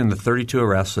 you mentioned the 32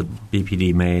 arrests that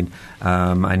BPD made.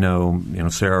 I know,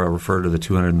 Sarah referred to the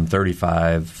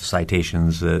 235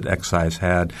 citations that excise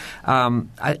had.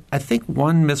 I think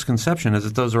one misconception is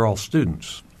that those are all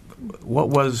students. What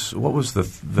was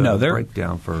the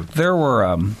breakdown for? There were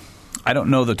I don't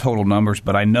know the total numbers,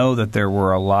 but I know that there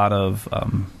were a lot of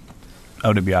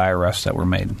OWI arrests that were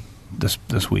made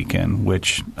this weekend,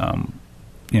 which some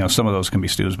of those can be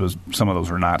students, but some of those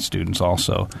are not students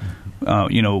also.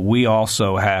 We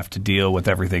also have to deal with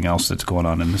everything else that's going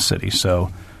on in the city,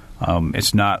 so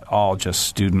it's not all just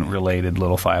student-related,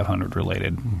 Little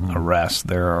 500-related arrests.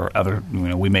 There are other,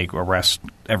 we make arrests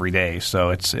every day,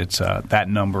 so it's that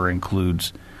number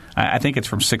includes, I think it's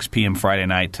from 6 p.m. Friday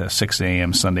night to 6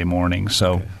 a.m. Sunday morning.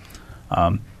 So,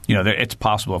 it's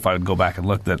possible if I would go back and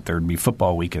look that there would be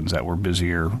football weekends that were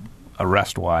busier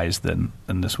arrest-wise than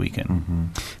this weekend. Mm-hmm.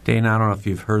 Dana, I don't know if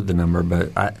you've heard the number,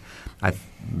 but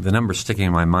the number's sticking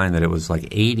in my mind that it was like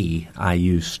 80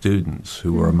 IU students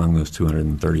who were among those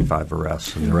 235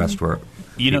 arrests, and the rest were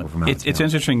people from out of town. It's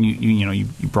interesting you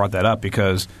brought that up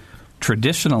because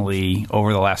traditionally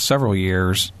over the last several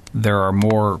years there are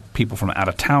more people from out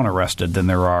of town arrested than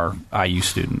there are IU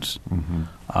students.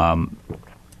 Mm-hmm.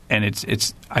 And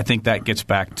it's I think that gets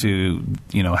back to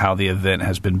how the event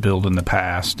has been billed in the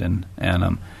past, and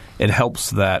it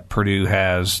helps that Purdue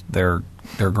has their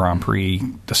Grand Prix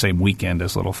the same weekend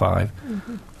as Little Five,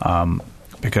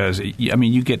 because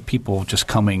you get people just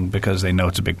coming because they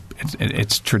know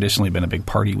it's traditionally been a big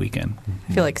party weekend.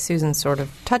 I feel like Susan sort of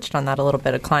touched on that a little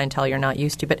bit, a clientele you're not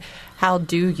used to. But how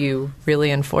do you really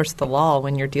enforce the law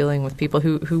when you're dealing with people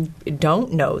who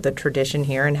don't know the tradition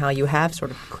here, and how you have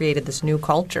sort of created this new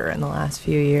culture in the last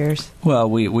few years? Well,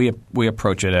 we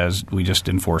approach it as we just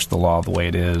enforce the law the way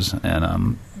it is,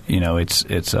 and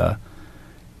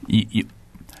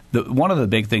one of the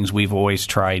big things we've always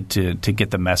tried to get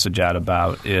the message out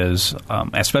about is,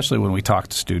 especially when we talk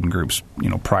to student groups,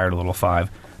 prior to Little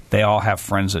Five, they all have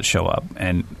friends that show up.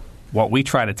 And what we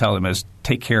try to tell them is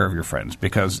take care of your friends,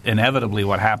 because inevitably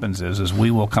what happens is we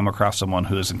will come across someone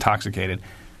who is intoxicated.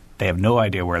 They have no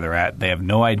idea where they're at. They have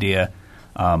no idea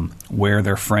where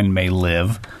their friend may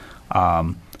live.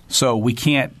 So we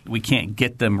can't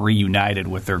get them reunited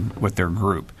with their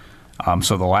group.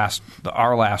 So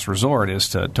our last resort is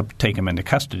to take them into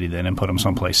custody then and put them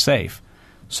someplace safe.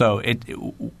 So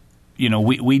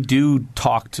we do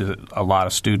talk to a lot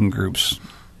of student groups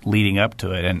leading up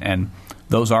to it, and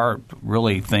those are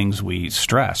really things we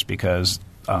stress because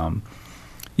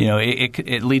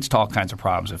it leads to all kinds of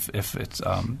problems if it's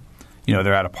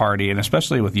they're at a party, and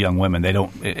especially with young women,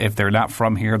 if they're not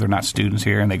from here, they're not students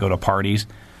here, and they go to parties,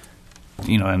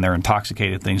 and they're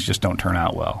intoxicated, things just don't turn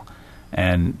out well.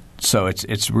 And so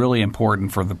it's really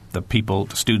important for the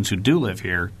students who do live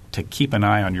here to keep an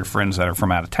eye on your friends that are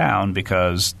from out of town,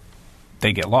 because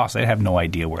they get lost. They have no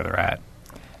idea where they're at.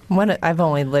 I've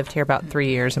only lived here about 3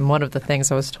 years, and one of the things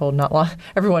I was told not long.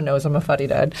 Everyone knows I'm a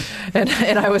fuddy-dud, and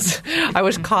I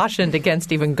was cautioned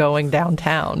against even going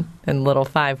downtown in Little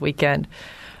Five weekend.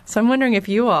 So I'm wondering if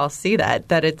you all see that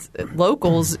it's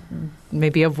locals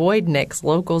maybe avoid Nick's,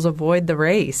 locals avoid the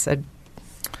race.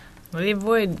 Well, they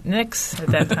avoid Nick's at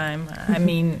that time. I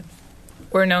mean,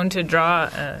 we're known to draw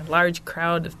a large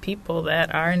crowd of people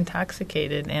that are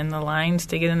intoxicated, and the lines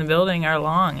to get in the building are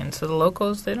long. And so the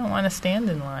locals, they don't want to stand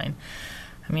in line.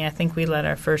 I mean, I think we let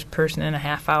our first person in a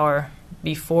half hour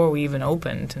before we even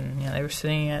opened. And they were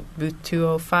sitting at booth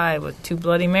 205 with 2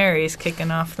 Bloody Marys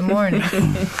kicking off the morning.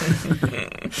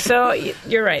 So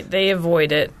you're right. They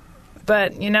avoid it.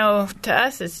 But, to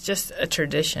us, it's just a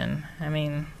tradition. I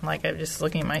mean, like I'm just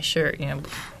looking at my shirt,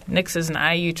 Nick's is an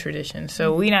IU tradition.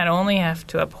 So we not only have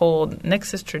to uphold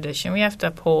Nick's tradition, we have to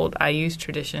uphold IU's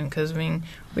tradition, because,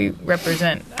 we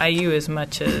represent IU as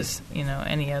much as,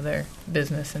 any other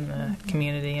business in the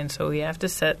community. And so we have to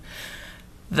set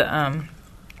the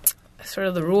sort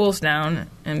of the rules down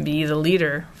and be the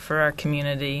leader for our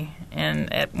community.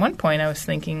 And at one point I was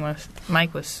thinking, when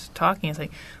Mike was talking, it's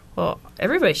like, well,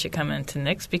 everybody should come into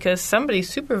Nick's because somebody's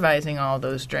supervising all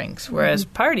those drinks. Whereas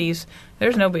parties,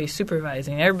 there's nobody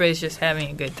supervising. Everybody's just having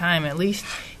a good time. At least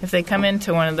if they come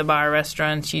into one of the bar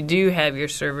restaurants, you do have your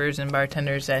servers and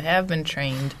bartenders that have been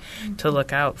trained to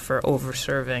look out for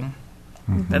over-serving.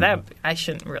 Mm-hmm. But I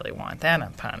shouldn't really want that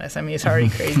upon us. I mean, it's already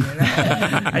crazy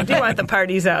enough. I do want the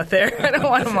parties out there. I don't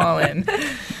want them all in.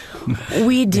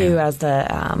 We do, as the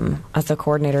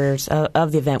coordinators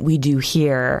of the event, we do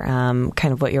hear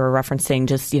kind of what you were referencing,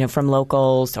 just from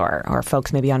locals or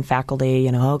folks maybe on faculty.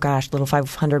 Oh gosh, Little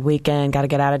 500 weekend, got to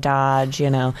get out of Dodge,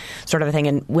 sort of a thing.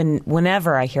 And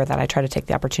whenever I hear that, I try to take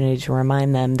the opportunity to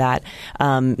remind them that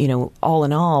all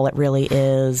in all, it really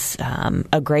is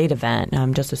a great event.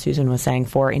 Just as Susan was saying,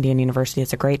 for Indiana University,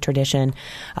 it's a great tradition.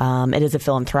 It is a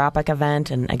philanthropic event,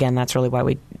 and again, that's really why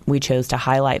we chose to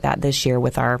highlight that this year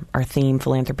with our theme,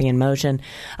 Philanthropy in Motion.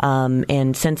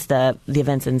 And since the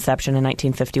event's inception in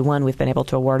 1951, we've been able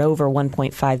to award over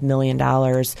 $1.5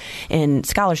 million in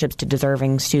scholarships to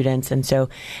deserving students. And so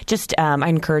just I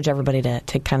encourage everybody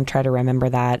to kind of try to remember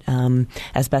that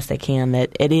as best they can, that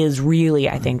it is really,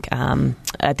 I think,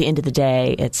 at the end of the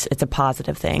day, it's a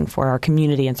positive thing for our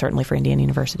community and certainly for Indiana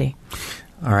University.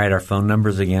 All right, our phone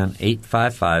numbers again,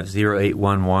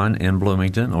 855-0811 in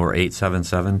Bloomington or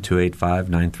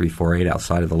 877-285-9348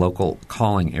 outside of the local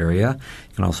calling area.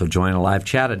 You can also join a live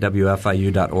chat at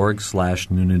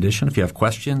wfiu.org/Noon Edition if you have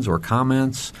questions or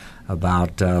comments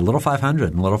about Little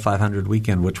 500 and Little 500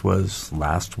 weekend, which was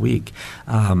last week.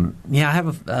 I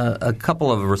have a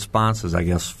couple of responses, I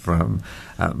guess, from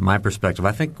my perspective.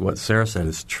 I think what Sarah said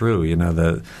is true. You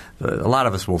know, a lot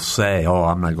of us will say, "Oh,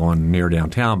 I'm not going near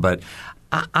downtown," but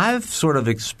I've sort of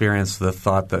experienced the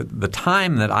thought that the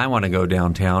time that I want to go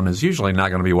downtown is usually not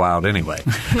going to be wild anyway.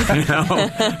 You know,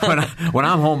 when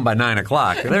I'm home by 9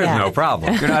 o'clock, there's no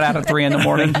problem. You're not out at 3 in the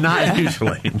morning? Not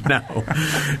usually, no.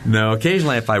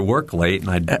 Occasionally, if I work late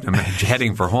and I'm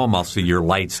heading for home, I'll see your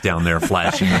lights down there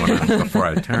flashing before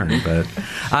I turn. But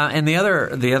and the other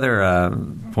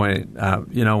point,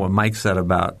 what Mike said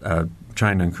about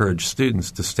trying to encourage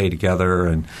students to stay together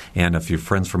and if you're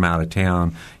friends from out of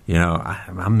town,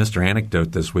 I'm Mr.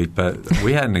 Anecdote this week, but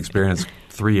we had an experience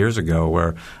 3 years ago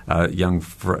where a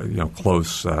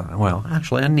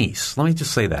niece, let me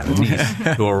just say that, a niece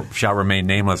who shall remain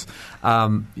nameless, I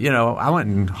went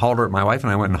and hauled her, my wife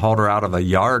and I went and hauled her out of a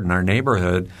yard in our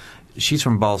neighborhood. She's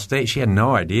from Ball State. She had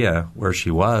no idea where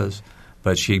she was,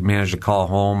 but she managed to call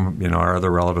home. Our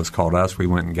other relatives called us. We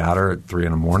went and got her at 3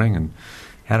 in the morning and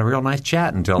had a real nice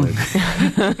chat until they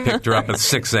picked her up at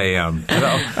 6 a.m.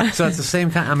 So it's the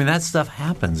same kind. I mean, that stuff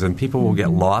happens, and people will get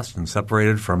lost and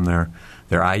separated from their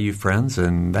IU friends,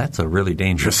 and that's a really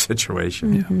dangerous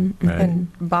situation. Mm-hmm. Right?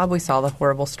 And Bob, we saw the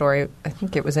horrible story. I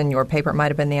think it was in your paper. It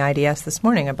might have been the IDS this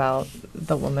morning about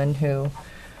the woman who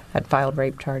had filed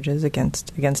rape charges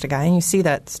against a guy, and you see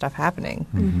that stuff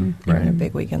happening during a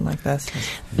big weekend like this.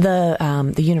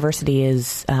 The university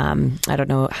is, I don't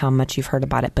know how much you've heard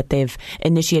about it, but they've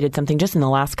initiated something just in the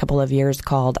last couple of years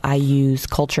called IU's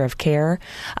Culture of Care,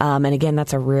 and again,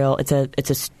 that's it's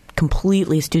a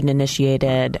completely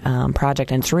student-initiated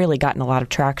project, and it's really gotten a lot of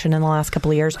traction in the last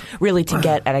couple of years, really to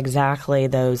get at exactly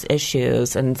those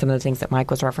issues and some of the things that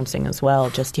Mike was referencing as well.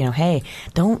 Just, hey,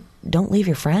 don't leave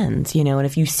your friends, and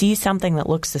if you see something that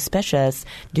looks suspicious,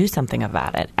 do something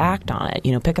about it. Act on it.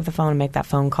 Pick up the phone and make that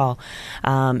phone call.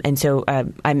 And so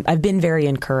I've been very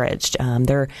encouraged.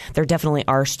 There definitely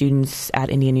are students at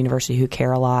Indiana University who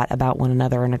care a lot about one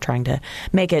another and are trying to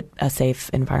make it a safe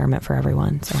environment for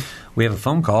everyone. So we have a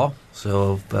phone call.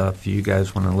 So if you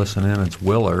guys want to listen in, it's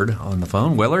Willard on the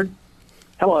phone. Willard?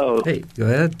 Hello. Hey, go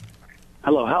ahead.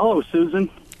 Hello, Susan.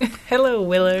 Hello,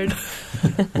 Willard.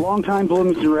 Longtime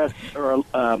Bloomington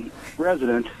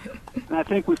resident, and I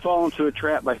think we fall into a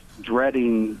trap by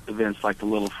dreading events like the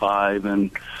Little Five and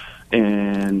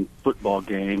football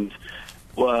games.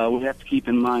 Well, we have to keep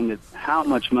in mind that how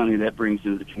much money that brings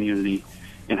into the community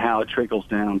and how it trickles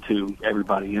down to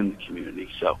everybody in the community.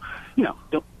 So,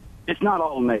 it's not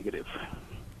all negative.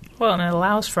 Well, and it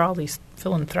allows for all these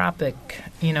philanthropic,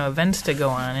 events to go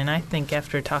on. And I think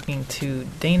after talking to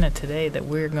Dana today that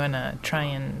we're going to try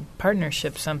and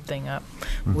partnership something up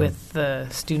with the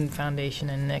Student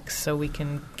Foundation and Nix so we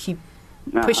can keep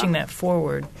pushing that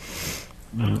forward.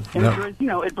 And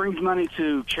it brings money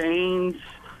to chains,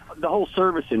 the whole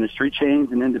service industry,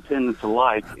 chains and independents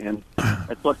alike, and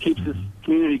that's what keeps this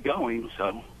community going.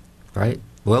 So, right.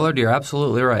 Willard, you're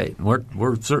absolutely right.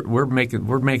 We're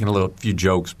making a few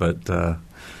jokes, but I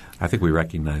think we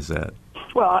recognize that.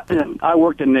 Well, I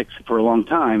worked at Nix for a long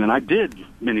time, and I did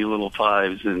many Little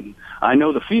Fives, and I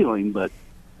know the feeling. But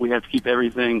we have to keep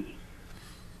everything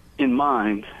in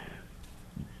mind.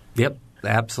 Yep,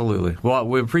 absolutely. Well,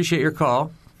 we appreciate your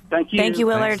call. Thank you. Thank you,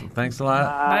 Willard. Thanks a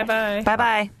lot. Bye-bye.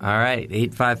 Bye-bye. All right,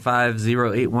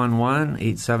 855-0811,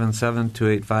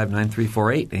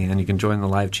 877-285-9348, and you can join the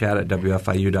live chat at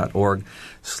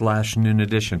wfiu.org/Noon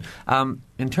Edition.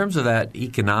 In terms of that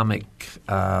economic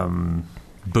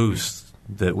boost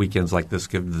that weekends like this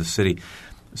give to the city,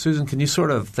 Susan, can you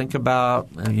sort of think about,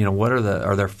 what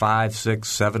are there 5, 6,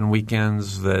 7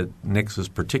 weekends that Nix is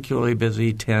particularly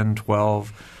busy, 10,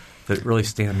 12, that really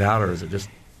stand out, or is it just...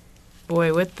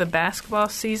 Boy, with the basketball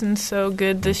season so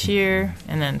good this year,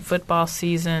 and then football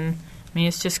season,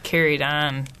 it's just carried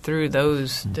on through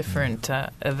those different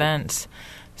events.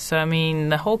 So,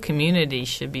 the whole community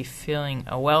should be feeling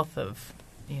a wealth of,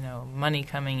 money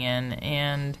coming in,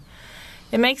 and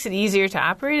it makes it easier to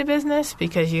operate a business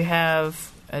because you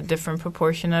have a different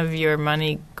proportion of your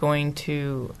money going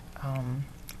to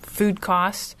food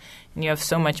costs, and you have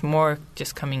so much more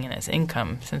just coming in as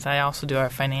income. Since I also do our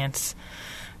finance,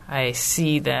 I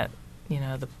see that,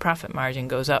 the profit margin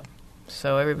goes up.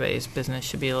 So everybody's business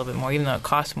should be a little bit more. Even though it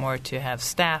costs more to have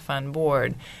staff on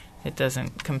board, it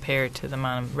doesn't compare to the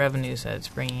amount of revenues that it's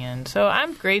bringing in. So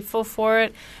I'm grateful for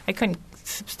it. I couldn't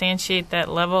substantiate that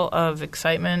level of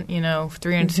excitement,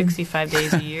 365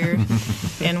 days a year.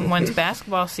 And once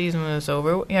basketball season was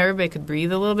over, everybody could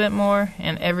breathe a little bit more,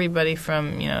 and everybody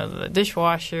from, the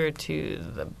dishwasher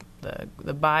to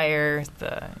the buyer,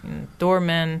 the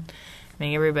doorman,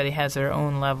 everybody has their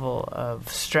own level of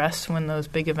stress when those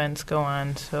big events go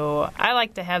on. So I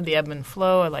like to have the ebb and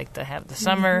flow. I like to have the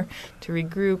summer to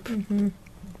regroup.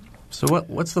 So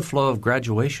what's the flow of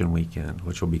graduation weekend,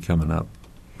 which will be coming up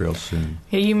real soon?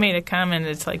 Yeah, you made a comment.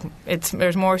 It's like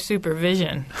there's more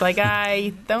supervision. It's like,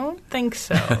 I don't think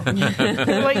so.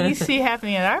 What you see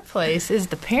happening at our place is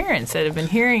the parents that have been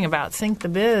hearing about Sync the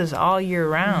Biz all year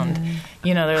round.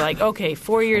 They're like, okay,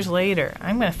 4 years later,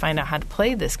 I'm going to find out how to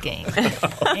play this game.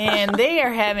 And they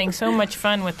are having so much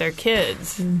fun with their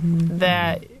kids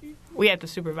that we have to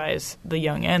supervise the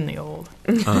young and the old.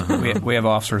 We have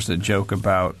officers that joke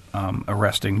about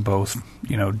arresting both,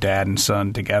 dad and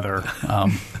son together.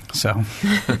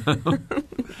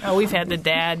 We've had the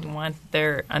dad want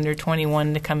their under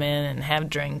 21 to come in and have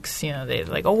drinks. They're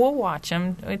like, oh, we'll watch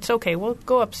them. It's okay. We'll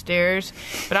go upstairs,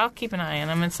 but I'll keep an eye on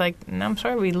them. It's like, no, I'm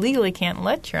sorry, we legally can't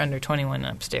let your under 21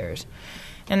 upstairs.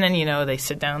 And then, they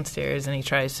sit downstairs and he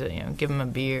tries to, give them a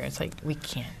beer. It's like, we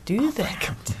can't do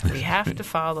that. We have to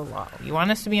follow the law. You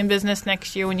want us to be in business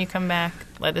next year when you come back?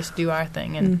 Let us do our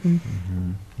thing.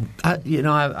 And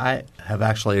I have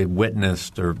actually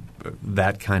witnessed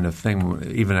that kind of thing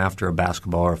even after a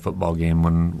basketball or a football game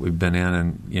when we've been in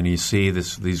and you see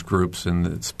these groups and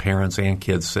it's parents and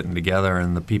kids sitting together,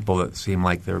 and the people that seem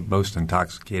like they're most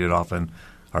intoxicated often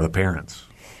are the parents.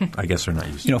 I guess they're not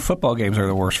used to it. Football games are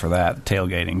the worst for that,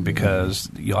 tailgating, because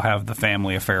you'll have the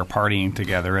family affair partying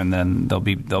together, and then they'll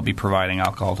be providing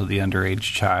alcohol to the underage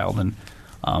child, and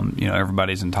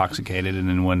everybody's intoxicated, and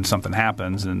then when something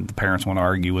happens and the parents want to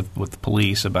argue with the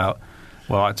police about,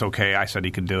 well, it's okay, I said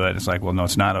he could do it. It's like, well, no,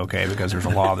 it's not okay because there's a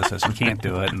law that says he can't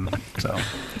do it. And so,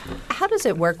 how does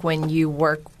it work when you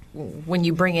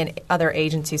bring in other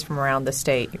agencies from around the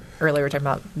state? Earlier we were talking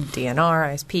about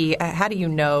DNR, ISP. How do you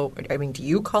know? Do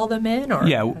you call them in? Or?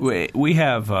 Yeah, we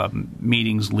have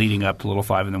meetings leading up to Little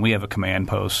Five, and then we have a command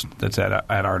post that's at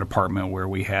our department where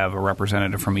we have a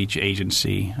representative from each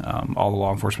agency, all the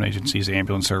law enforcement agencies,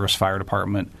 ambulance service, fire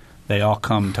department. They all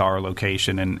come to our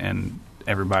location, and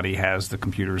everybody has the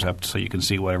computers up so you can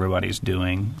see what everybody's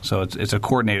doing. So it's a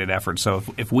coordinated effort. So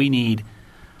if we need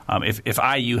if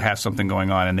IU has something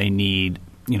going on and they need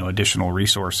additional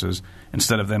resources,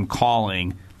 instead of them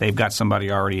calling, they've got somebody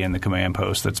already in the command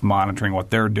post that's monitoring what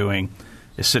they're doing,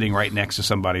 is sitting right next to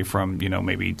somebody from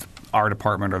maybe our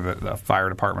department or the fire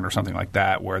department or something like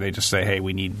that, where they just say, hey,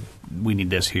 we need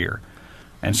this here.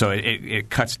 And so it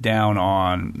cuts down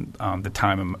on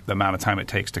the amount of time it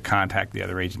takes to contact the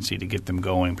other agency to get them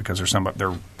going, because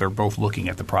they're both looking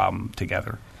at the problem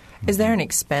together. Is there an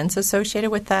expense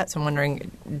associated with that? So I'm wondering,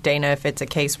 Dana, if it's a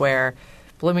case where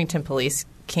Bloomington Police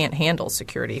can't handle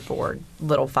security for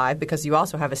Little Five because you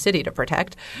also have a city to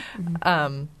protect.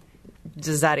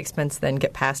 Does that expense then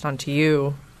get passed on to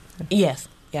you? Yes.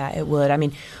 Yeah, it would. I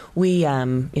mean, we,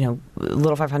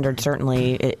 Little 500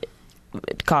 certainly it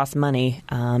costs money,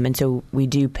 and so we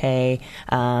do pay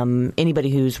anybody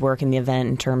who's working the event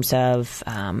in terms of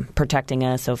protecting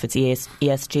us. So if it's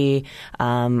ESG,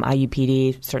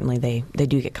 IUPD, certainly they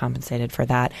do get compensated for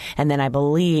that. And then I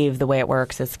believe the way it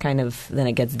works is then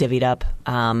it gets divvied up,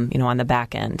 on the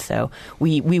back end. So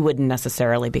we wouldn't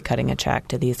necessarily be cutting a check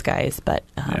to these guys, but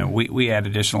we had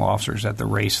additional officers at the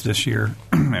race this year,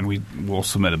 and we'll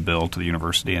submit a bill to the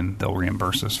university, and they'll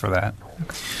reimburse us for that.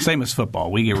 Okay. Same as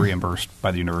football, we get reimbursed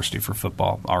by the university for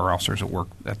football, our officers that work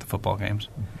at the football games.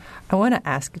 I want to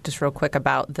ask just real quick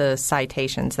about the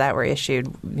citations that were issued.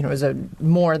 It was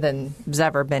more than has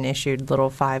ever been issued Little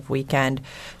Five weekend.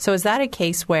 So is that a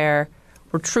case where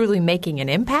we're truly making an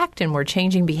impact and we're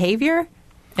changing behavior,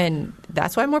 and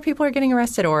that's why more people are getting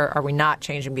arrested, or are we not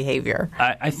changing behavior?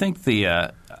 I think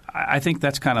I think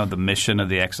that's kind of the mission of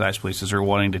the excise police, is they're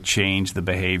wanting to change the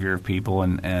behavior of people,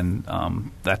 and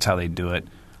that's how they do it.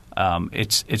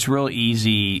 It's real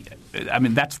easy. I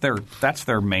mean, that's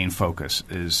their main focus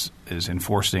is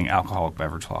enforcing alcoholic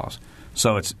beverage laws.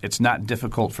 So it's not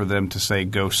difficult for them to say,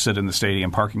 go sit in the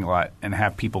stadium parking lot and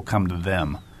have people come to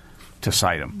them to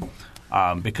cite them,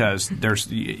 because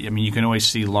you can always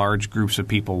see large groups of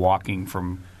people walking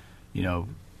from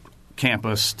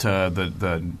campus to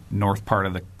the north part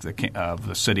of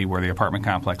the city where the apartment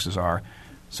complexes are.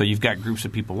 So you've got groups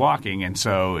of people walking, and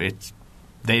so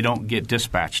they don't get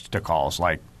dispatched to calls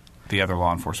like the other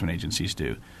law enforcement agencies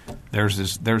do. Theirs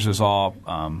is all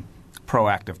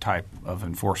proactive type of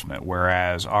enforcement,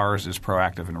 whereas ours is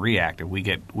proactive and reactive.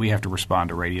 We have to respond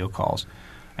to radio calls,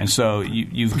 And so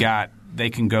they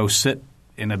can go sit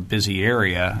in a busy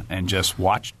area and just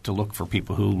watch to look for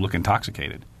people who look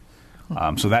intoxicated.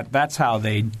 So that's how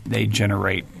they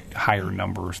generate higher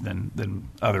numbers than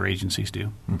other agencies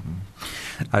do.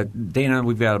 Mm-hmm. Dana,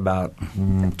 we've got about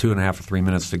 2.5 or 3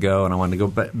 minutes to go, and I wanted to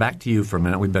go back to you for a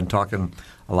minute. We've been talking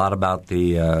a lot about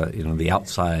the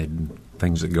outside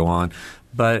things that go on.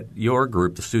 But your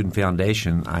group, the Student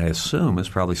Foundation, I assume, is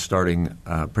probably starting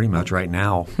pretty much right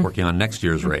now working on next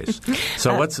year's race.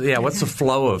 So what's the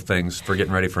flow of things for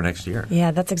getting ready for next year?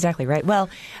 Yeah, that's exactly right. Well,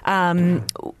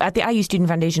 at the IU Student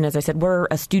Foundation, as I said, we're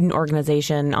a student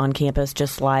organization on campus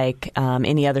just like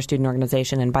any other student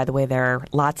organization. And by the way, there are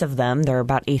lots of them. There are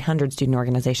about 800 student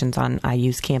organizations on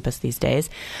IU's campus these days.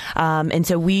 And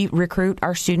so we recruit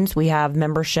our students. We have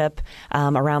membership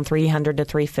around 300 to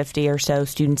 350 or so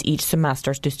students each semester.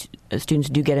 Students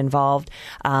do get involved,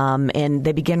 and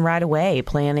they begin right away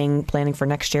planning for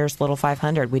next year's Little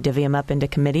 500. We divvy them up into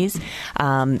committees.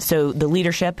 So the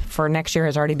leadership for next year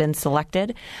has already been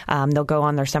selected. They'll go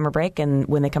on their summer break, and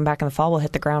when they come back in the fall, we'll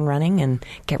hit the ground running and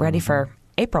get ready for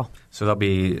April. So there'll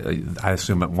be, I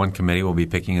assume, that one committee will be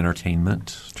picking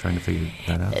entertainment, trying to figure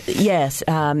that out? Yes.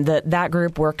 That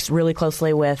group works really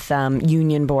closely with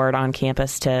Union Board on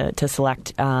campus to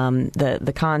select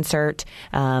the concert.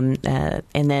 And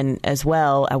then as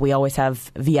well, we always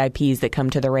have VIPs that come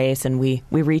to the race, and we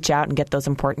reach out and get those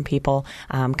important people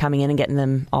coming in and getting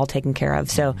them all taken care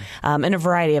of. So, and a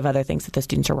variety of other things that the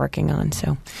students are working on.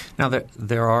 So now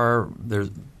there's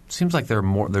seems like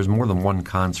there's more than one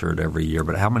concert every year,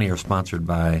 but how many are sponsored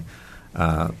by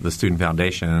the Student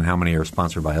Foundation, and how many are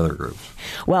sponsored by other groups?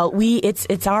 Well,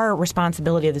 it's our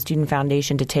responsibility of the Student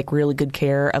Foundation to take really good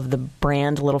care of the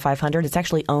brand Little 500. It's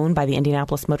actually owned by the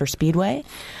Indianapolis Motor Speedway,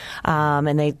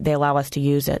 and they allow us to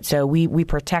use it. So we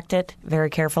protect it very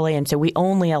carefully, and so we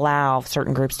only allow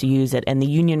certain groups to use it. And the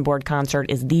Union Board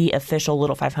concert is the official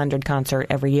Little 500 concert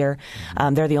every year.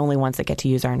 They're the only ones that get to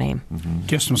use our name. Mm-hmm. Do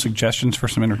you have some suggestions for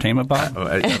some entertainment, Bob?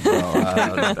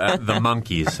 The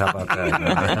Monkees. How about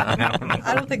that?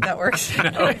 I don't think that works.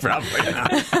 No, probably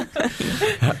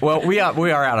not. Well, we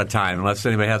are out of time. Unless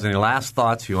anybody has any last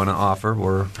thoughts you want to offer,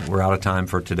 we're out of time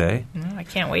for today. No, I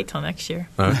can't wait till next year.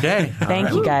 Okay.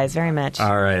 Thank you guys very much.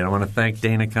 All right. I want to thank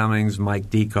Dana Cummings,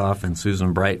 Mike Dieckhoff, and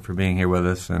Susan Bright for being here with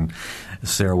us. And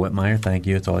Sarah Whitmire, thank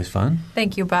you. It's always fun.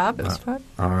 Thank you, Bob. It was fun.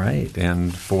 All right.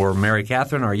 And for Mary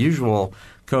Catherine, our usual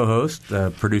co-host,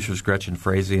 producers Gretchen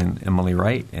Frazee and Emily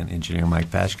Wright, and engineer Mike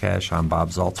Pashkash, I'm Bob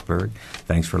Zaltzberg.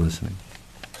 Thanks for listening.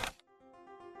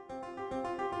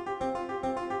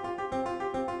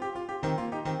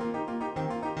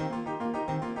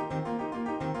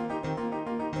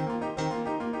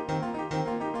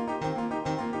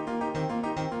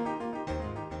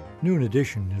 Noon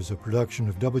Edition is a production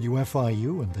of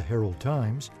WFIU and the Herald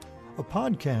Times. A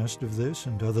podcast of this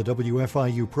and other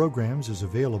WFIU programs is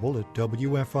available at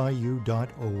wfiu.org.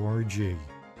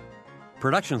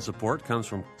 Production support comes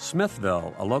from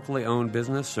Smithville, a locally owned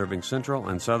business serving central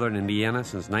and southern Indiana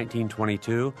since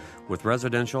 1922 with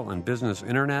residential and business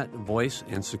internet, voice,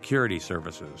 and security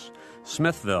services.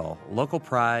 Smithville, local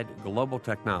pride, global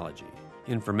technology.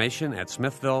 Information at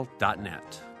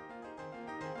smithville.net.